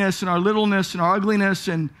pettiness and our littleness and our ugliness.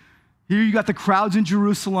 And here you got the crowds in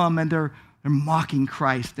Jerusalem, and they're mocking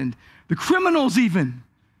Christ. And the criminals even,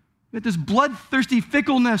 with this bloodthirsty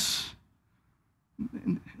fickleness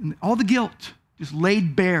and all the guilt just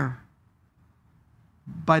laid bare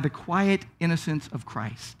by the quiet innocence of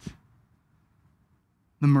Christ,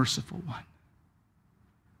 the merciful one,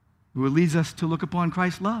 who leads us to look upon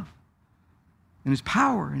Christ's love and his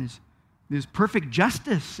power and his perfect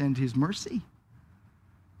justice and his mercy.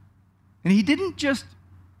 And he didn't just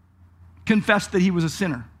confess that he was a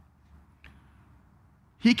sinner.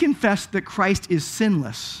 He confessed that Christ is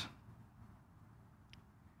sinless.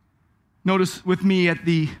 Notice with me at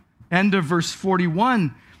the end of verse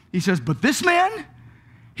 41, he says, but this man,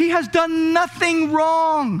 he has done nothing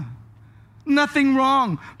wrong. Nothing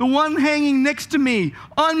wrong. The one hanging next to me,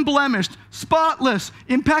 unblemished, spotless,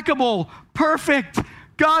 impeccable, perfect,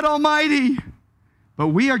 God Almighty. But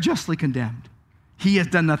we are justly condemned. He has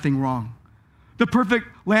done nothing wrong. The perfect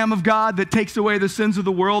Lamb of God that takes away the sins of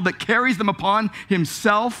the world, that carries them upon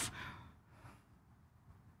himself.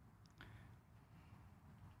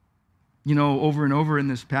 You know, over and over in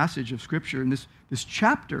this passage of Scripture, in this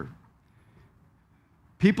chapter,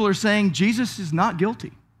 people are saying Jesus is not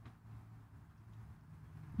guilty.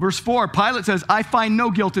 Verse 4, Pilate says, I find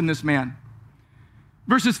no guilt in this man.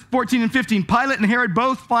 Verses 14 and 15, Pilate and Herod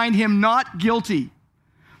both find him not guilty.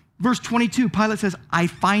 Verse 22, Pilate says, I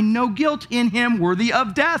find no guilt in him worthy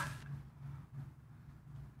of death.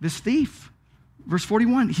 This thief. Verse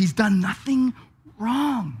 41, he's done nothing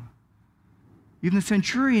wrong. Even the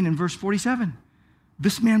centurion in verse 47,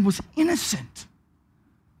 this man was innocent.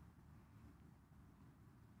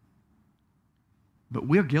 But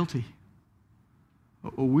we're guilty.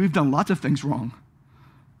 We've done lots of things wrong.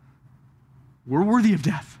 We're worthy of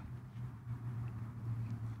death.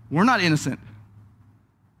 We're not innocent.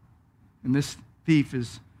 And this thief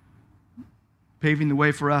is paving the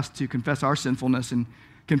way for us to confess our sinfulness and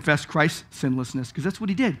confess Christ's sinlessness, because that's what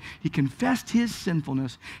he did. He confessed his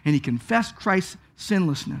sinfulness and he confessed Christ's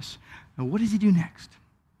sinlessness. Now, what does he do next?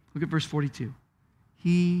 Look at verse 42.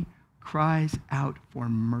 He cries out for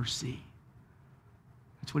mercy.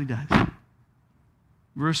 That's what he does.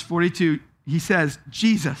 Verse 42, he says,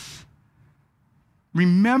 Jesus,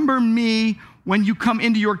 remember me when you come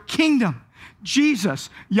into your kingdom. Jesus,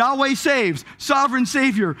 Yahweh saves, sovereign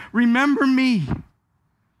Savior, remember me.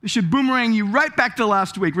 This should boomerang you right back to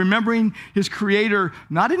last week, remembering his Creator,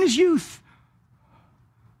 not in his youth,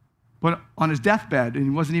 but on his deathbed, and he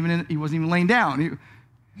wasn't even laying down.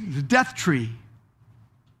 He was a death tree.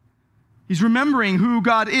 He's remembering who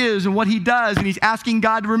God is and what he does, and he's asking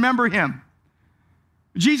God to remember him.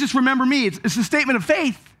 Jesus, remember me. It's a statement of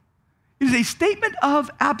faith. It is a statement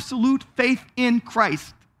of absolute faith in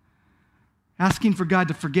Christ. Asking for God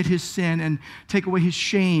to forget his sin and take away his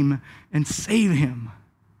shame and save him.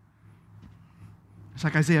 It's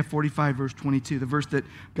like Isaiah 45, verse 22, the verse that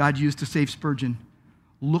God used to save Spurgeon.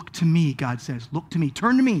 Look to me, God says. Look to me.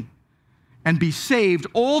 Turn to me and be saved,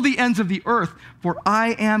 all the ends of the earth, for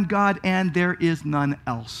I am God and there is none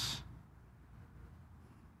else.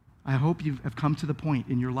 I hope you have come to the point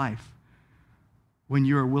in your life when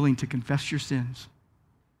you are willing to confess your sins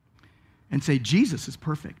and say, Jesus is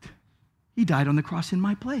perfect. He died on the cross in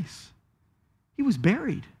my place. He was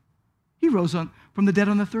buried. He rose from the dead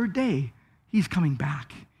on the third day. He's coming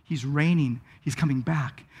back. He's reigning. He's coming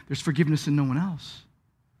back. There's forgiveness in no one else.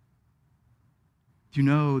 Do you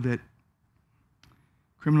know that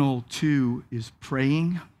criminal 2 is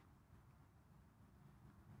praying?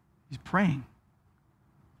 He's praying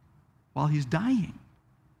while he's dying.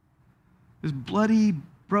 This bloody,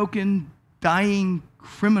 broken, dying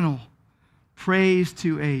criminal prays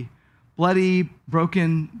to a bloody,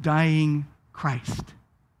 broken, dying Christ.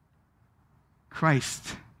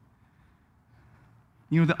 Christ.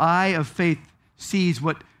 You know, the eye of faith sees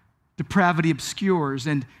what depravity obscures,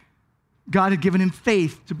 and God had given him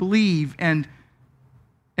faith to believe, and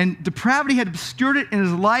depravity had obscured it in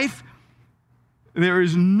his life. There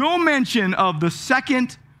is no mention of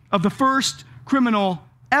the first criminal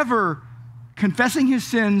ever confessing his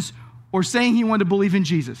sins or saying he wanted to believe in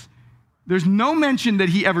Jesus. There's no mention that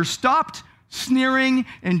he ever stopped sneering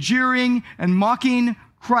and jeering and mocking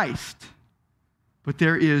Christ. But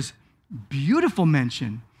there is beautiful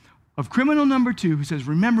mention of criminal number 2 who says,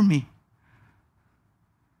 remember me.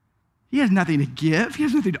 He has nothing to give. He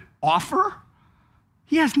has nothing to offer.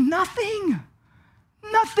 He has nothing.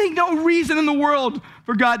 Nothing, no reason in the world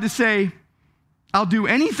for God to say, I'll do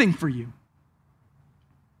anything for you.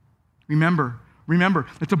 Remember,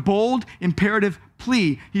 that's a bold, imperative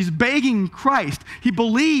plea. He's begging Christ. He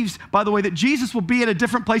believes, by the way, that Jesus will be at a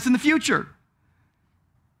different place in the future.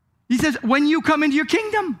 He says, when you come into your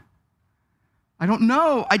kingdom. I don't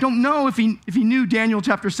know if he knew Daniel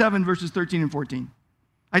chapter 7, verses 13 and 14.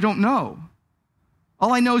 I don't know.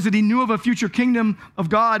 All I know is that he knew of a future kingdom of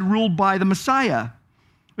God ruled by the Messiah.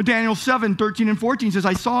 Daniel 7, 13 and 14 says,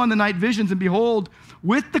 I saw in the night visions, and behold,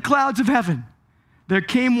 with the clouds of heaven, there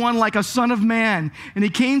came one like a son of man, and he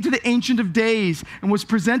came to the Ancient of Days and was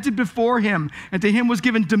presented before him, and to him was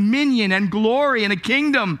given dominion and glory and a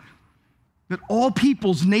kingdom that all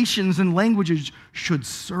peoples, nations, and languages should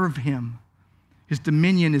serve him. His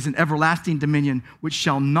dominion is an everlasting dominion which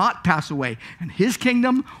shall not pass away, and his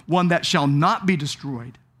kingdom one that shall not be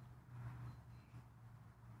destroyed.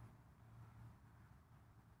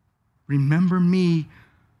 Remember me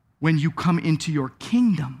when you come into your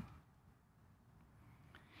kingdom.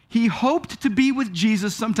 He hoped to be with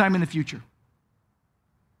Jesus sometime in the future.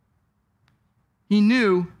 He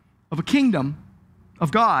knew of a kingdom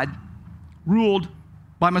of God ruled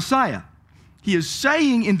by Messiah. He is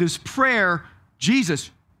saying in this prayer,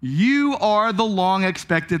 Jesus, you are the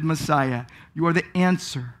long-expected Messiah. You are the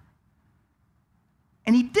answer.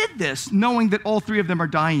 And he did this knowing that all three of them are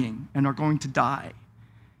dying and are going to die.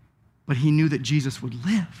 But he knew that Jesus would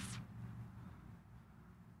live.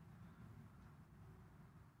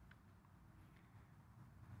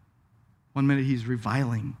 One minute he's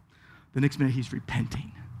reviling, the next minute he's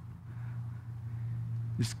repenting.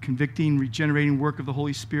 this convicting, regenerating work of the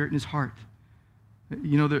Holy Spirit in his heart.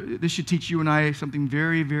 You know, this should teach you and I something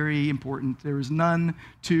very, very important. There is none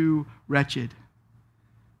too wretched.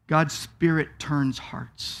 God's Spirit turns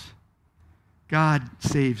hearts. God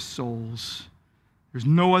saves souls. There's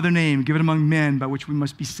no other name given among men by which we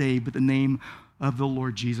must be saved but the name of the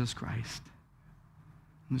Lord Jesus Christ.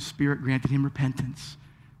 And the Spirit granted him repentance.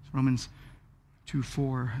 It's Romans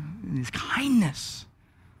 2:4. And his kindness.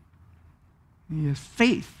 He has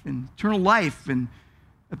faith and eternal life. And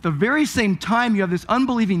at the very same time, you have this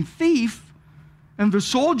unbelieving thief and the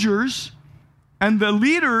soldiers and the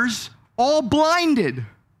leaders all blinded.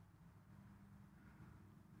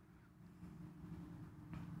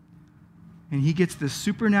 And he gets this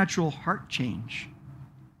supernatural heart change.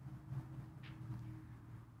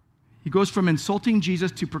 He goes from insulting Jesus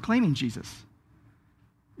to proclaiming Jesus.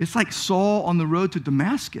 It's like Saul on the road to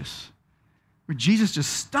Damascus, where Jesus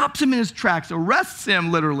just stops him in his tracks, arrests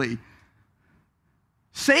him literally,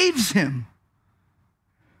 saves him.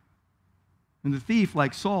 And the thief,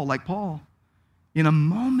 like Saul, like Paul,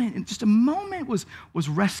 in just a moment, was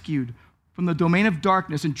rescued from the domain of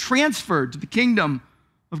darkness and transferred to the kingdom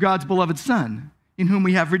of God's beloved Son, in whom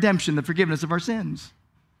we have redemption, the forgiveness of our sins.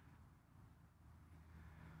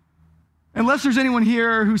 Unless there's anyone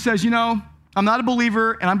here who says, you know, I'm not a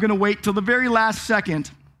believer and I'm going to wait till the very last second.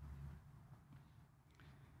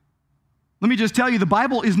 Let me just tell you, the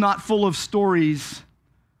Bible is not full of stories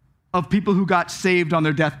of people who got saved on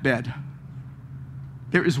their deathbed.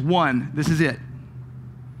 There is one, this is it.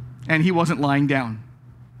 And he wasn't lying down.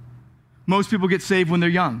 Most people get saved when they're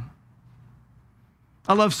young.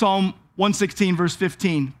 I love Psalm 116, verse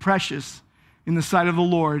 15. Precious in the sight of the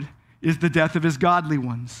Lord is the death of his godly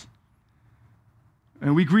ones.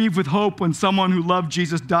 And we grieve with hope when someone who loved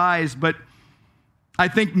Jesus dies, but I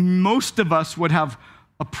think most of us would have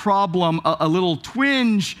a problem, a little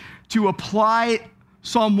twinge to apply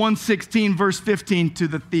Psalm 116, verse 15 to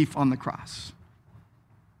the thief on the cross.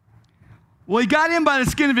 Well, he got in by the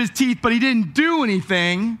skin of his teeth, but he didn't do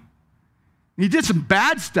anything. He did some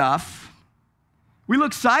bad stuff. We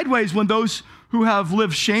look sideways when those who have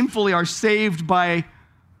lived shamefully are saved by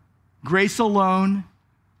grace alone,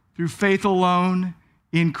 through faith alone,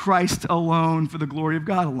 in Christ alone, for the glory of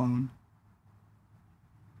God alone.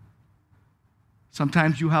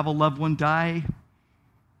 Sometimes you have a loved one die,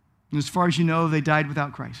 and as far as you know, they died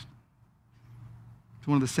without Christ. It's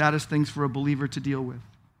one of the saddest things for a believer to deal with.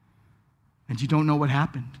 And you don't know what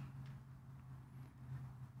happened.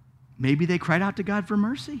 Maybe they cried out to God for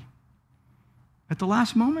mercy at the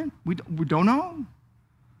last moment. We don't know.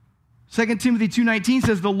 2 Timothy 2:19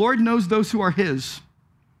 says, the Lord knows those who are his.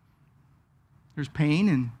 There's pain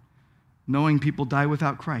in knowing people die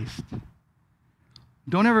without Christ.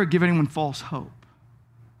 Don't ever give anyone false hope.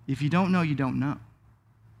 If you don't know, you don't know.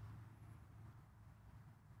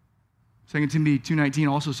 2 Timothy 2:19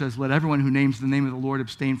 also says, let everyone who names the name of the Lord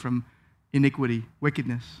abstain from iniquity,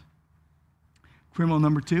 wickedness. Criminal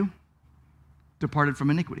number 2, departed from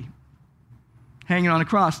iniquity. Hanging on a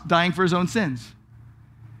cross, dying for his own sins.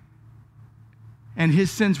 And his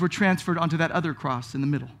sins were transferred onto that other cross in the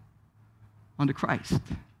middle, onto Christ.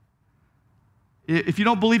 If you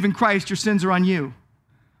don't believe in Christ, your sins are on you.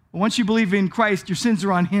 But once you believe in Christ, your sins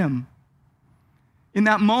are on him. In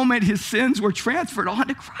that moment, his sins were transferred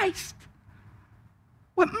onto Christ.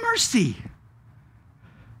 What mercy!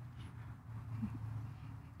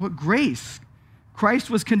 What grace! Christ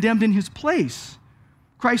was condemned in his place.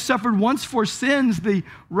 Christ suffered once for sins, the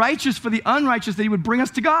righteous for the unrighteous, that he would bring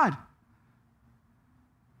us to God.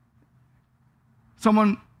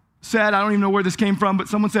 Someone said, I don't even know where this came from, but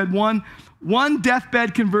someone said one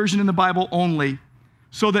deathbed conversion in the Bible only,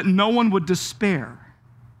 so that no one would despair,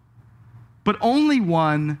 but only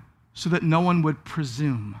one so that no one would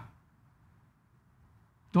presume.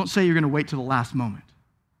 Don't say you're going to wait till the last moment.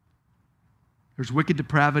 There's wicked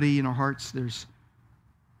depravity in our hearts.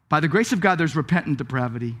 By the grace of God, there's repentant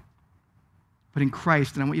depravity. But in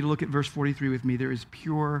Christ, and I want you to look at verse 43 with me, there is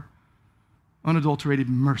pure, unadulterated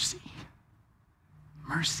mercy.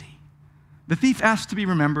 Mercy. The thief asks to be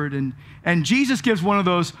remembered, and Jesus gives one of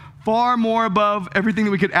those far more above everything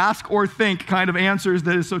that we could ask or think kind of answers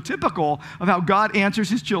that is so typical of how God answers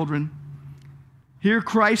his children. Here,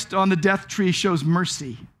 Christ on the death tree shows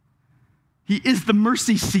mercy. He is the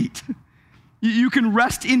mercy seat. You can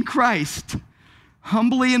rest in Christ,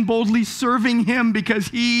 humbly and boldly serving him because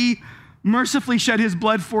he mercifully shed his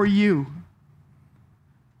blood for you.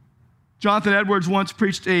 Jonathan Edwards once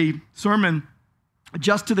preached a sermon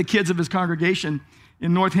just to the kids of his congregation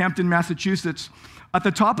in Northampton, Massachusetts. At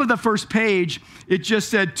the top of the first page, it just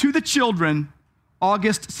said, to the children,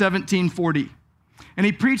 August 1740. And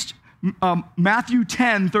he preached Matthew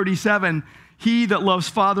 10:37, he that loves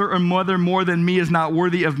father or mother more than me is not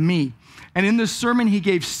worthy of me. And in this sermon, he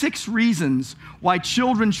gave 6 reasons why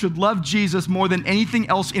children should love Jesus more than anything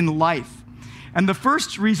else in life. And the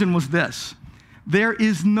first reason was this: there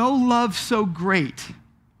is no love so great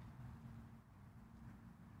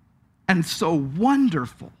and so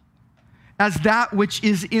wonderful as that which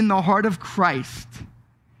is in the heart of Christ.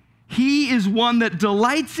 He is one that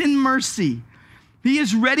delights in mercy. He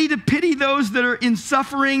is ready to pity those that are in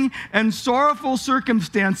suffering and sorrowful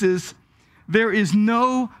circumstances. There is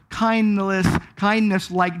no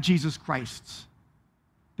kindness like Jesus Christ's.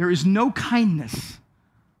 There is no kindness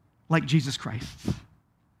like Jesus Christ's.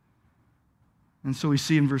 And so we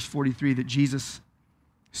see in verse 43 that Jesus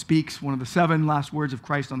speaks one of the 7 last words of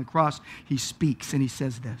Christ on the cross. He speaks and he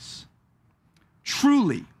says this: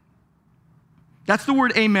 truly. That's the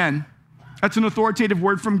word amen. That's an authoritative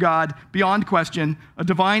word from God, beyond question, a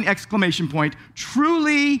divine exclamation point.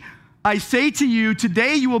 Truly, I say to you,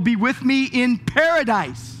 today you will be with me in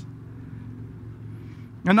paradise.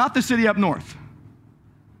 Now, not the city up north.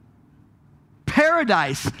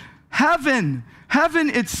 Paradise, heaven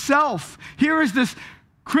itself. Here is this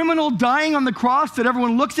criminal dying on the cross that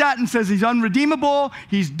everyone looks at and says he's unredeemable,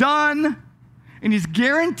 he's done, and he's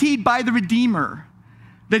guaranteed by the Redeemer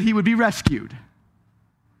that he would be rescued.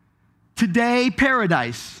 Today,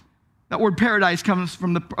 paradise. That word paradise comes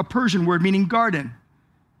from a Persian word meaning garden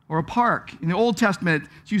or a park. In the Old Testament,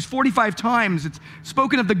 it's used 45 times. It's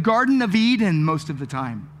spoken of the Garden of Eden most of the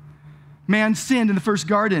time. Man sinned in the first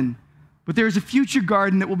garden, but there is a future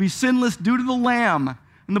garden that will be sinless due to the Lamb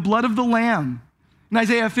and the blood of the Lamb. In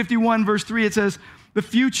Isaiah 51, verse 3, it says,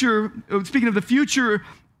 speaking of the future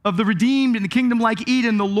of the redeemed in the kingdom like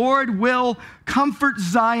Eden, the Lord will comfort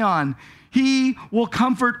Zion. He will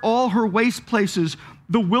comfort all her waste places.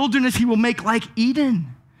 The wilderness he will make like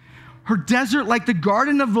Eden. Her desert like the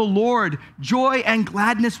garden of the Lord. Joy and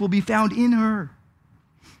gladness will be found in her.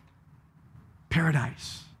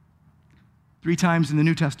 Paradise. 3 times in the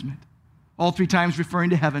New Testament. All 3 times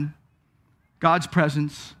referring to heaven. God's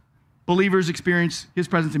presence. Believers experience his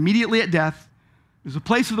presence immediately at death. There's a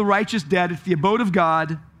place of the righteous dead. It's the abode of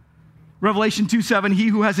God. Revelation 2:7, he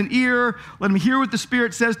who has an ear, let him hear what the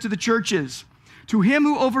Spirit says to the churches. To him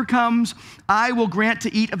who overcomes, I will grant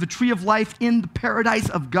to eat of the tree of life in the paradise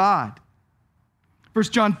of God. 1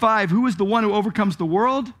 John 5, who is the one who overcomes the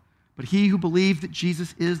world? But he who believes that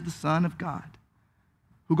Jesus is the Son of God.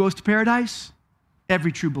 Who goes to paradise?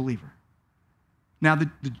 Every true believer. Now,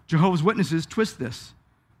 the Jehovah's Witnesses twist this.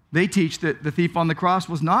 They teach that the thief on the cross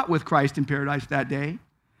was not with Christ in paradise that day,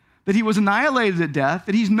 that he was annihilated at death,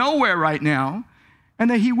 that he's nowhere right now,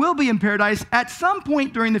 and that he will be in paradise at some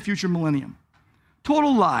point during the future millennium.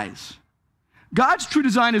 Total lies. God's true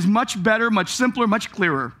design is much better, much simpler, much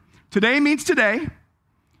clearer. Today means today.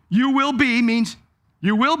 You will be means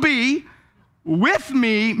you will be. With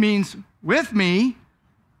me means with me.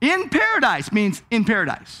 In paradise means in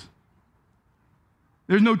paradise.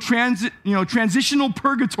 There's no transitional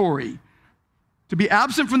purgatory. To be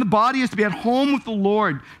absent from the body is to be at home with the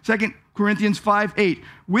Lord. 2 Corinthians 5:8.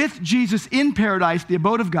 With Jesus in paradise, the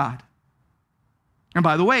abode of God. And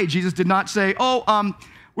by the way, Jesus did not say,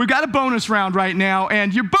 we've got a bonus round right now,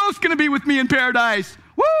 and you're both going to be with me in paradise.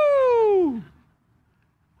 Woo!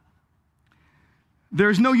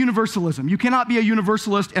 There's no universalism. You cannot be a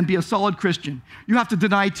universalist and be a solid Christian. You have to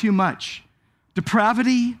deny too much.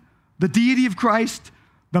 Depravity, the deity of Christ,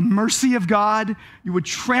 the mercy of God. You would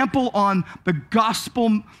trample on the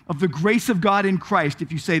gospel of the grace of God in Christ if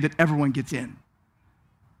you say that everyone gets in.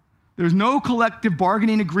 There's no collective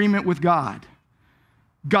bargaining agreement with God.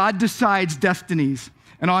 God decides destinies,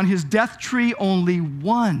 and on his death tree, only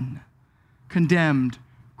one condemned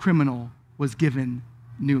criminal was given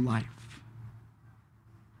new life.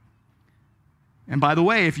 And by the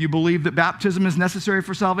way, if you believe that baptism is necessary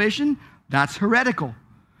for salvation, that's heretical.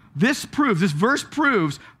 This verse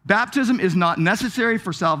proves baptism is not necessary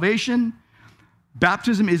for salvation.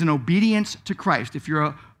 Baptism is an obedience to Christ. If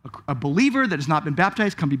you're a believer that has not been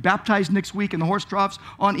baptized, come be baptized next week in the horse troughs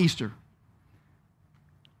on Easter.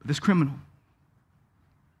 This criminal,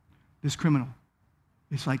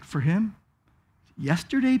 it's like for him,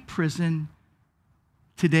 yesterday prison,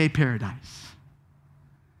 today paradise.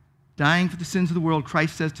 Dying for the sins of the world,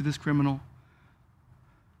 Christ says to this criminal,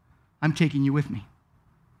 I'm taking you with me.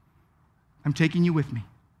 I'm taking you with me.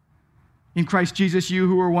 In Christ Jesus, you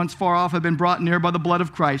who were once far off have been brought near by the blood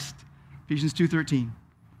of Christ. Ephesians 2:13.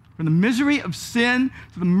 From the misery of sin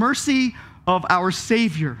to the mercy of our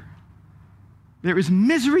Savior. There is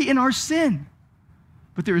misery in our sin,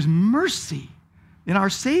 but there is mercy in our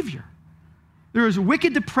Savior. There is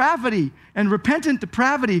wicked depravity and repentant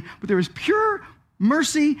depravity, but there is pure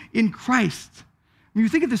mercy in Christ. When you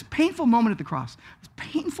think of this painful moment at the cross, this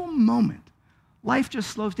painful moment, life just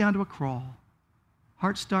slows down to a crawl.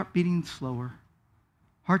 Hearts start beating slower.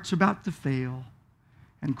 Hearts are about to fail.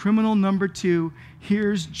 And criminal number 2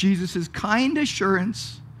 hears Jesus' kind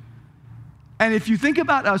assurance. And if you think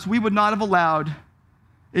about us, we would not have allowed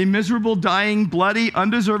a miserable, dying, bloody,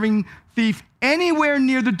 undeserving thief anywhere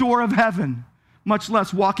near the door of heaven, much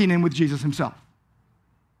less walking in with Jesus himself.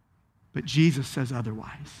 But Jesus says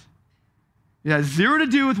otherwise. It has zero to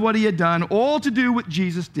do with what he had done, all to do with what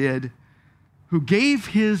Jesus did, who gave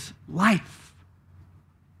his life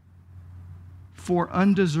for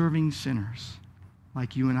undeserving sinners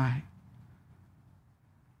like you and I.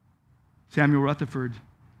 Samuel Rutherford,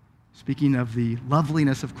 speaking of the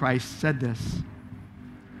loveliness of Christ, said this: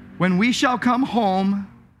 when we shall come home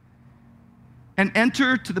and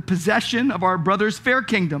enter to the possession of our brother's fair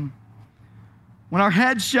kingdom, when our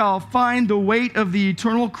heads shall find the weight of the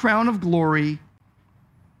eternal crown of glory,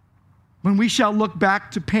 when we shall look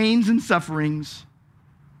back to pains and sufferings,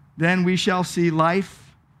 then we shall see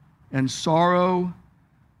life and sorrow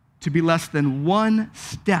to be less than one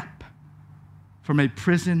step from a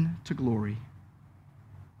prison to glory.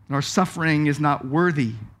 And our suffering is not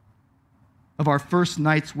worthy of our first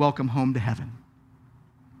night's welcome home to heaven.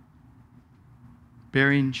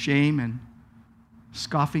 Bearing shame and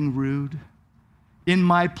scoffing rude, in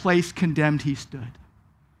my place condemned he stood,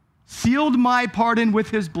 sealed my pardon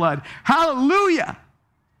with his blood. Hallelujah!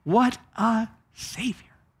 What a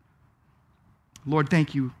Savior. Lord,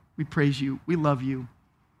 thank you. We praise you. We love you.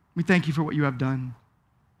 We thank you for what you have done.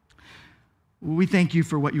 We thank you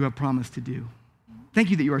for what you have promised to do.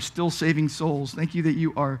 Thank you that you are still saving souls. Thank you that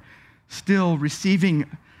you are still receiving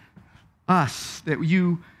us, that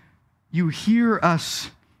you hear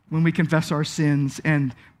us when we confess our sins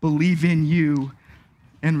and believe in you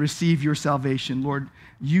and receive your salvation. Lord,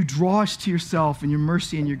 you draw us to yourself in your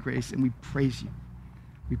mercy and your grace, and we praise you.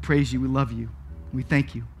 We praise you. We love you. We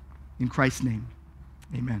thank you. In Christ's name,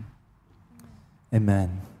 amen.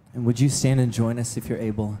 Amen. And would you stand and join us if you're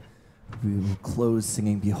able? We will close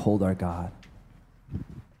singing Behold Our God.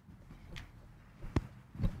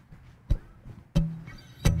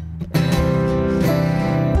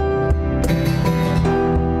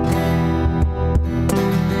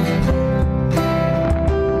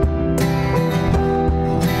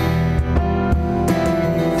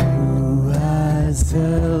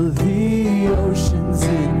 Held the oceans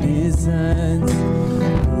in his hands,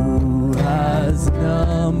 who has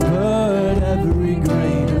numbered every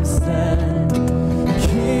grain of sand,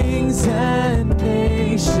 kings and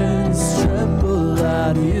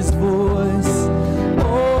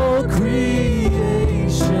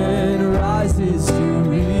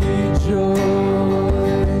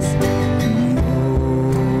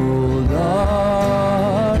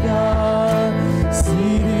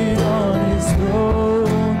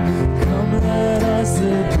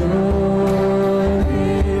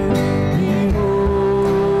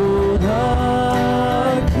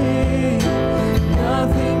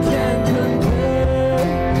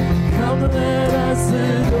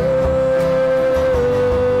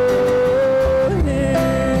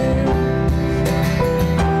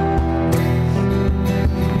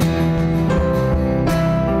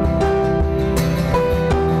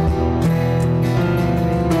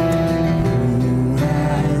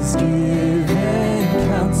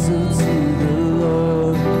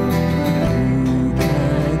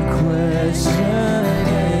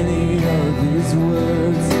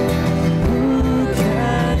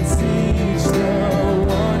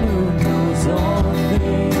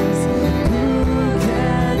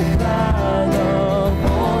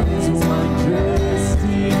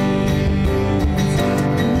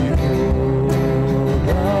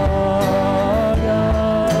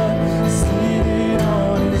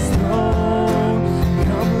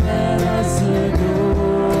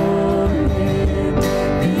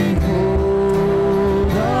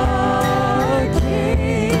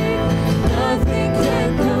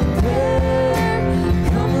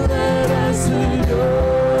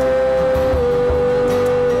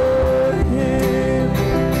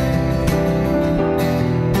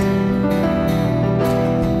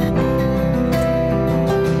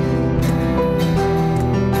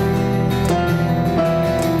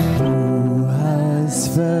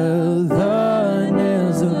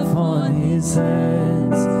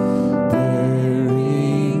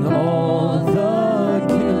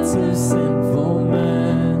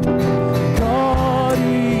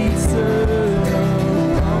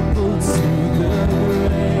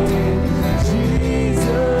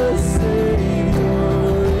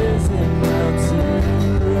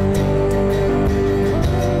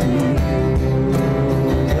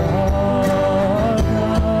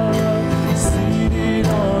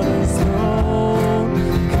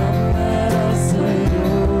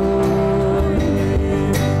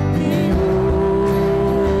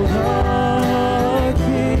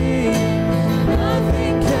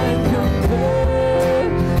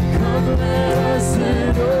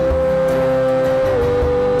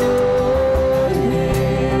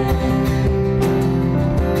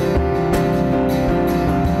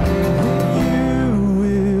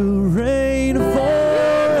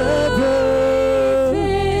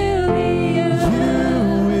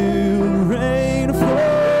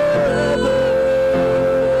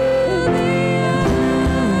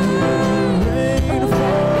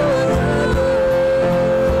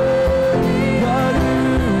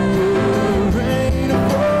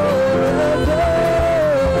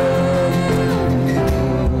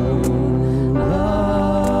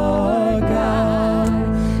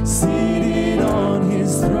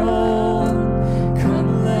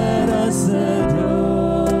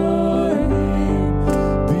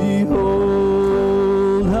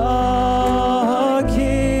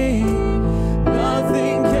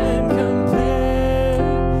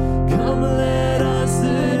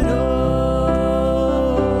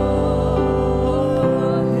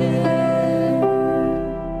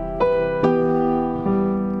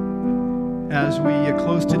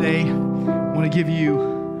today. I want to give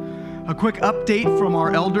you a quick update from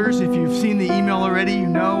our elders. If you've seen the email already, you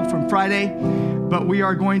know from Friday. But we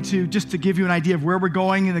are going to, just to give you an idea of where we're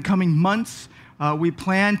going in the coming months, we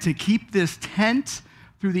plan to keep this tent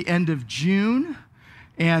through the end of June.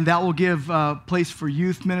 And that will give place for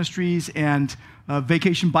youth ministries and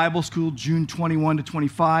Vacation Bible School June 21 to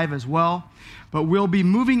 25 as well. But we'll be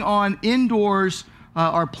moving on indoors.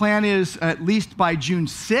 Our plan is at least by June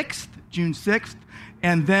 6th.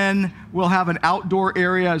 And then we'll have an outdoor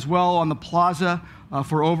area as well on the plaza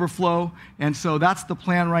for overflow. And so that's the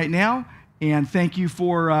plan right now. And thank you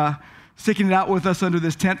for sticking it out with us under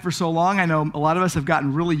this tent for so long. I know a lot of us have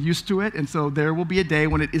gotten really used to it. And so there will be a day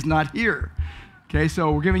when it is not here. Okay,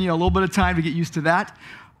 so we're giving you a little bit of time to get used to that.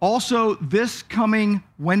 Also, this coming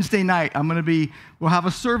Wednesday night, we'll have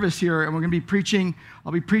a service here, and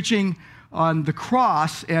I'll be preaching on the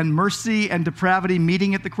cross and mercy and depravity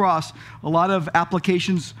meeting at the cross. A lot of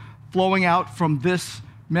applications flowing out from this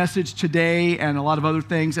message today and a lot of other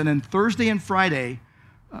things. And then Thursday and Friday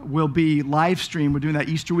will be live stream. We're doing that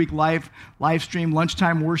Easter week live stream,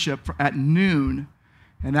 lunchtime worship at noon.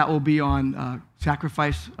 And that will be on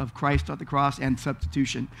sacrifice of Christ at the cross and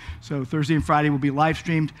substitution. So Thursday and Friday will be live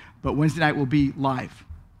streamed, but Wednesday night will be live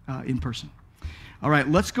in person. All right,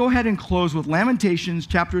 let's go ahead and close with Lamentations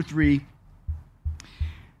chapter 3.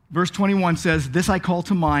 Verse 21 says, "This I call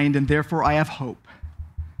to mind, and therefore I have hope.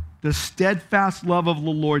 The steadfast love of the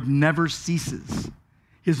Lord never ceases.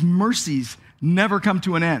 His mercies never come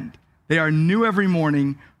to an end. They are new every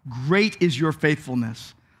morning. Great is your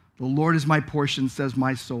faithfulness. The Lord is my portion, says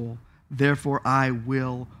my soul. Therefore I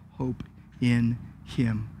will hope in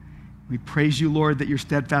him." We praise you, Lord, that your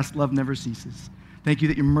steadfast love never ceases. Thank you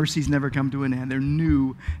that your mercies never come to an end. They're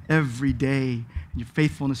new every day, and your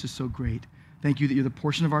faithfulness is so great. Thank you that you're the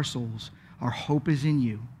portion of our souls. Our hope is in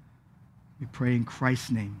you. We pray in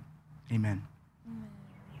Christ's name. Amen.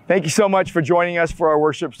 Thank you so much for joining us for our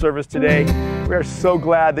worship service today. We are so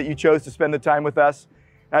glad that you chose to spend the time with us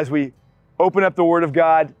as we open up the Word of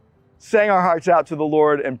God, sang our hearts out to the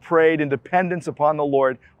Lord, and prayed in dependence upon the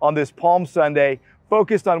Lord on this Palm Sunday,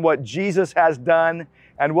 focused on what Jesus has done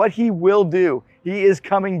and what he will do. He is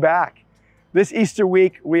coming back. This Easter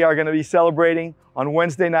week, we are going to be celebrating. On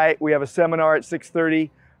Wednesday night, we have a seminar at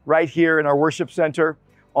 6:30 right here in our worship center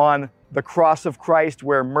on the cross of Christ,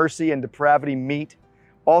 where mercy and depravity meet.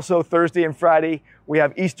 Also, Thursday and Friday, we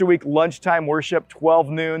have Easter week lunchtime worship, 12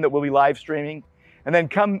 noon, that we'll be live streaming. And then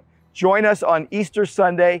come join us on Easter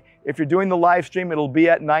Sunday. If you're doing the live stream, it'll be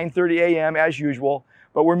at 9:30 a.m. as usual.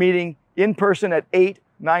 But we're meeting in person at 8,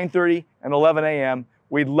 9:30, and 11 a.m.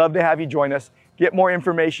 We'd love to have you join us. Get more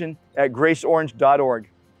information at graceorange.org.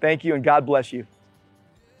 Thank you, and God bless you.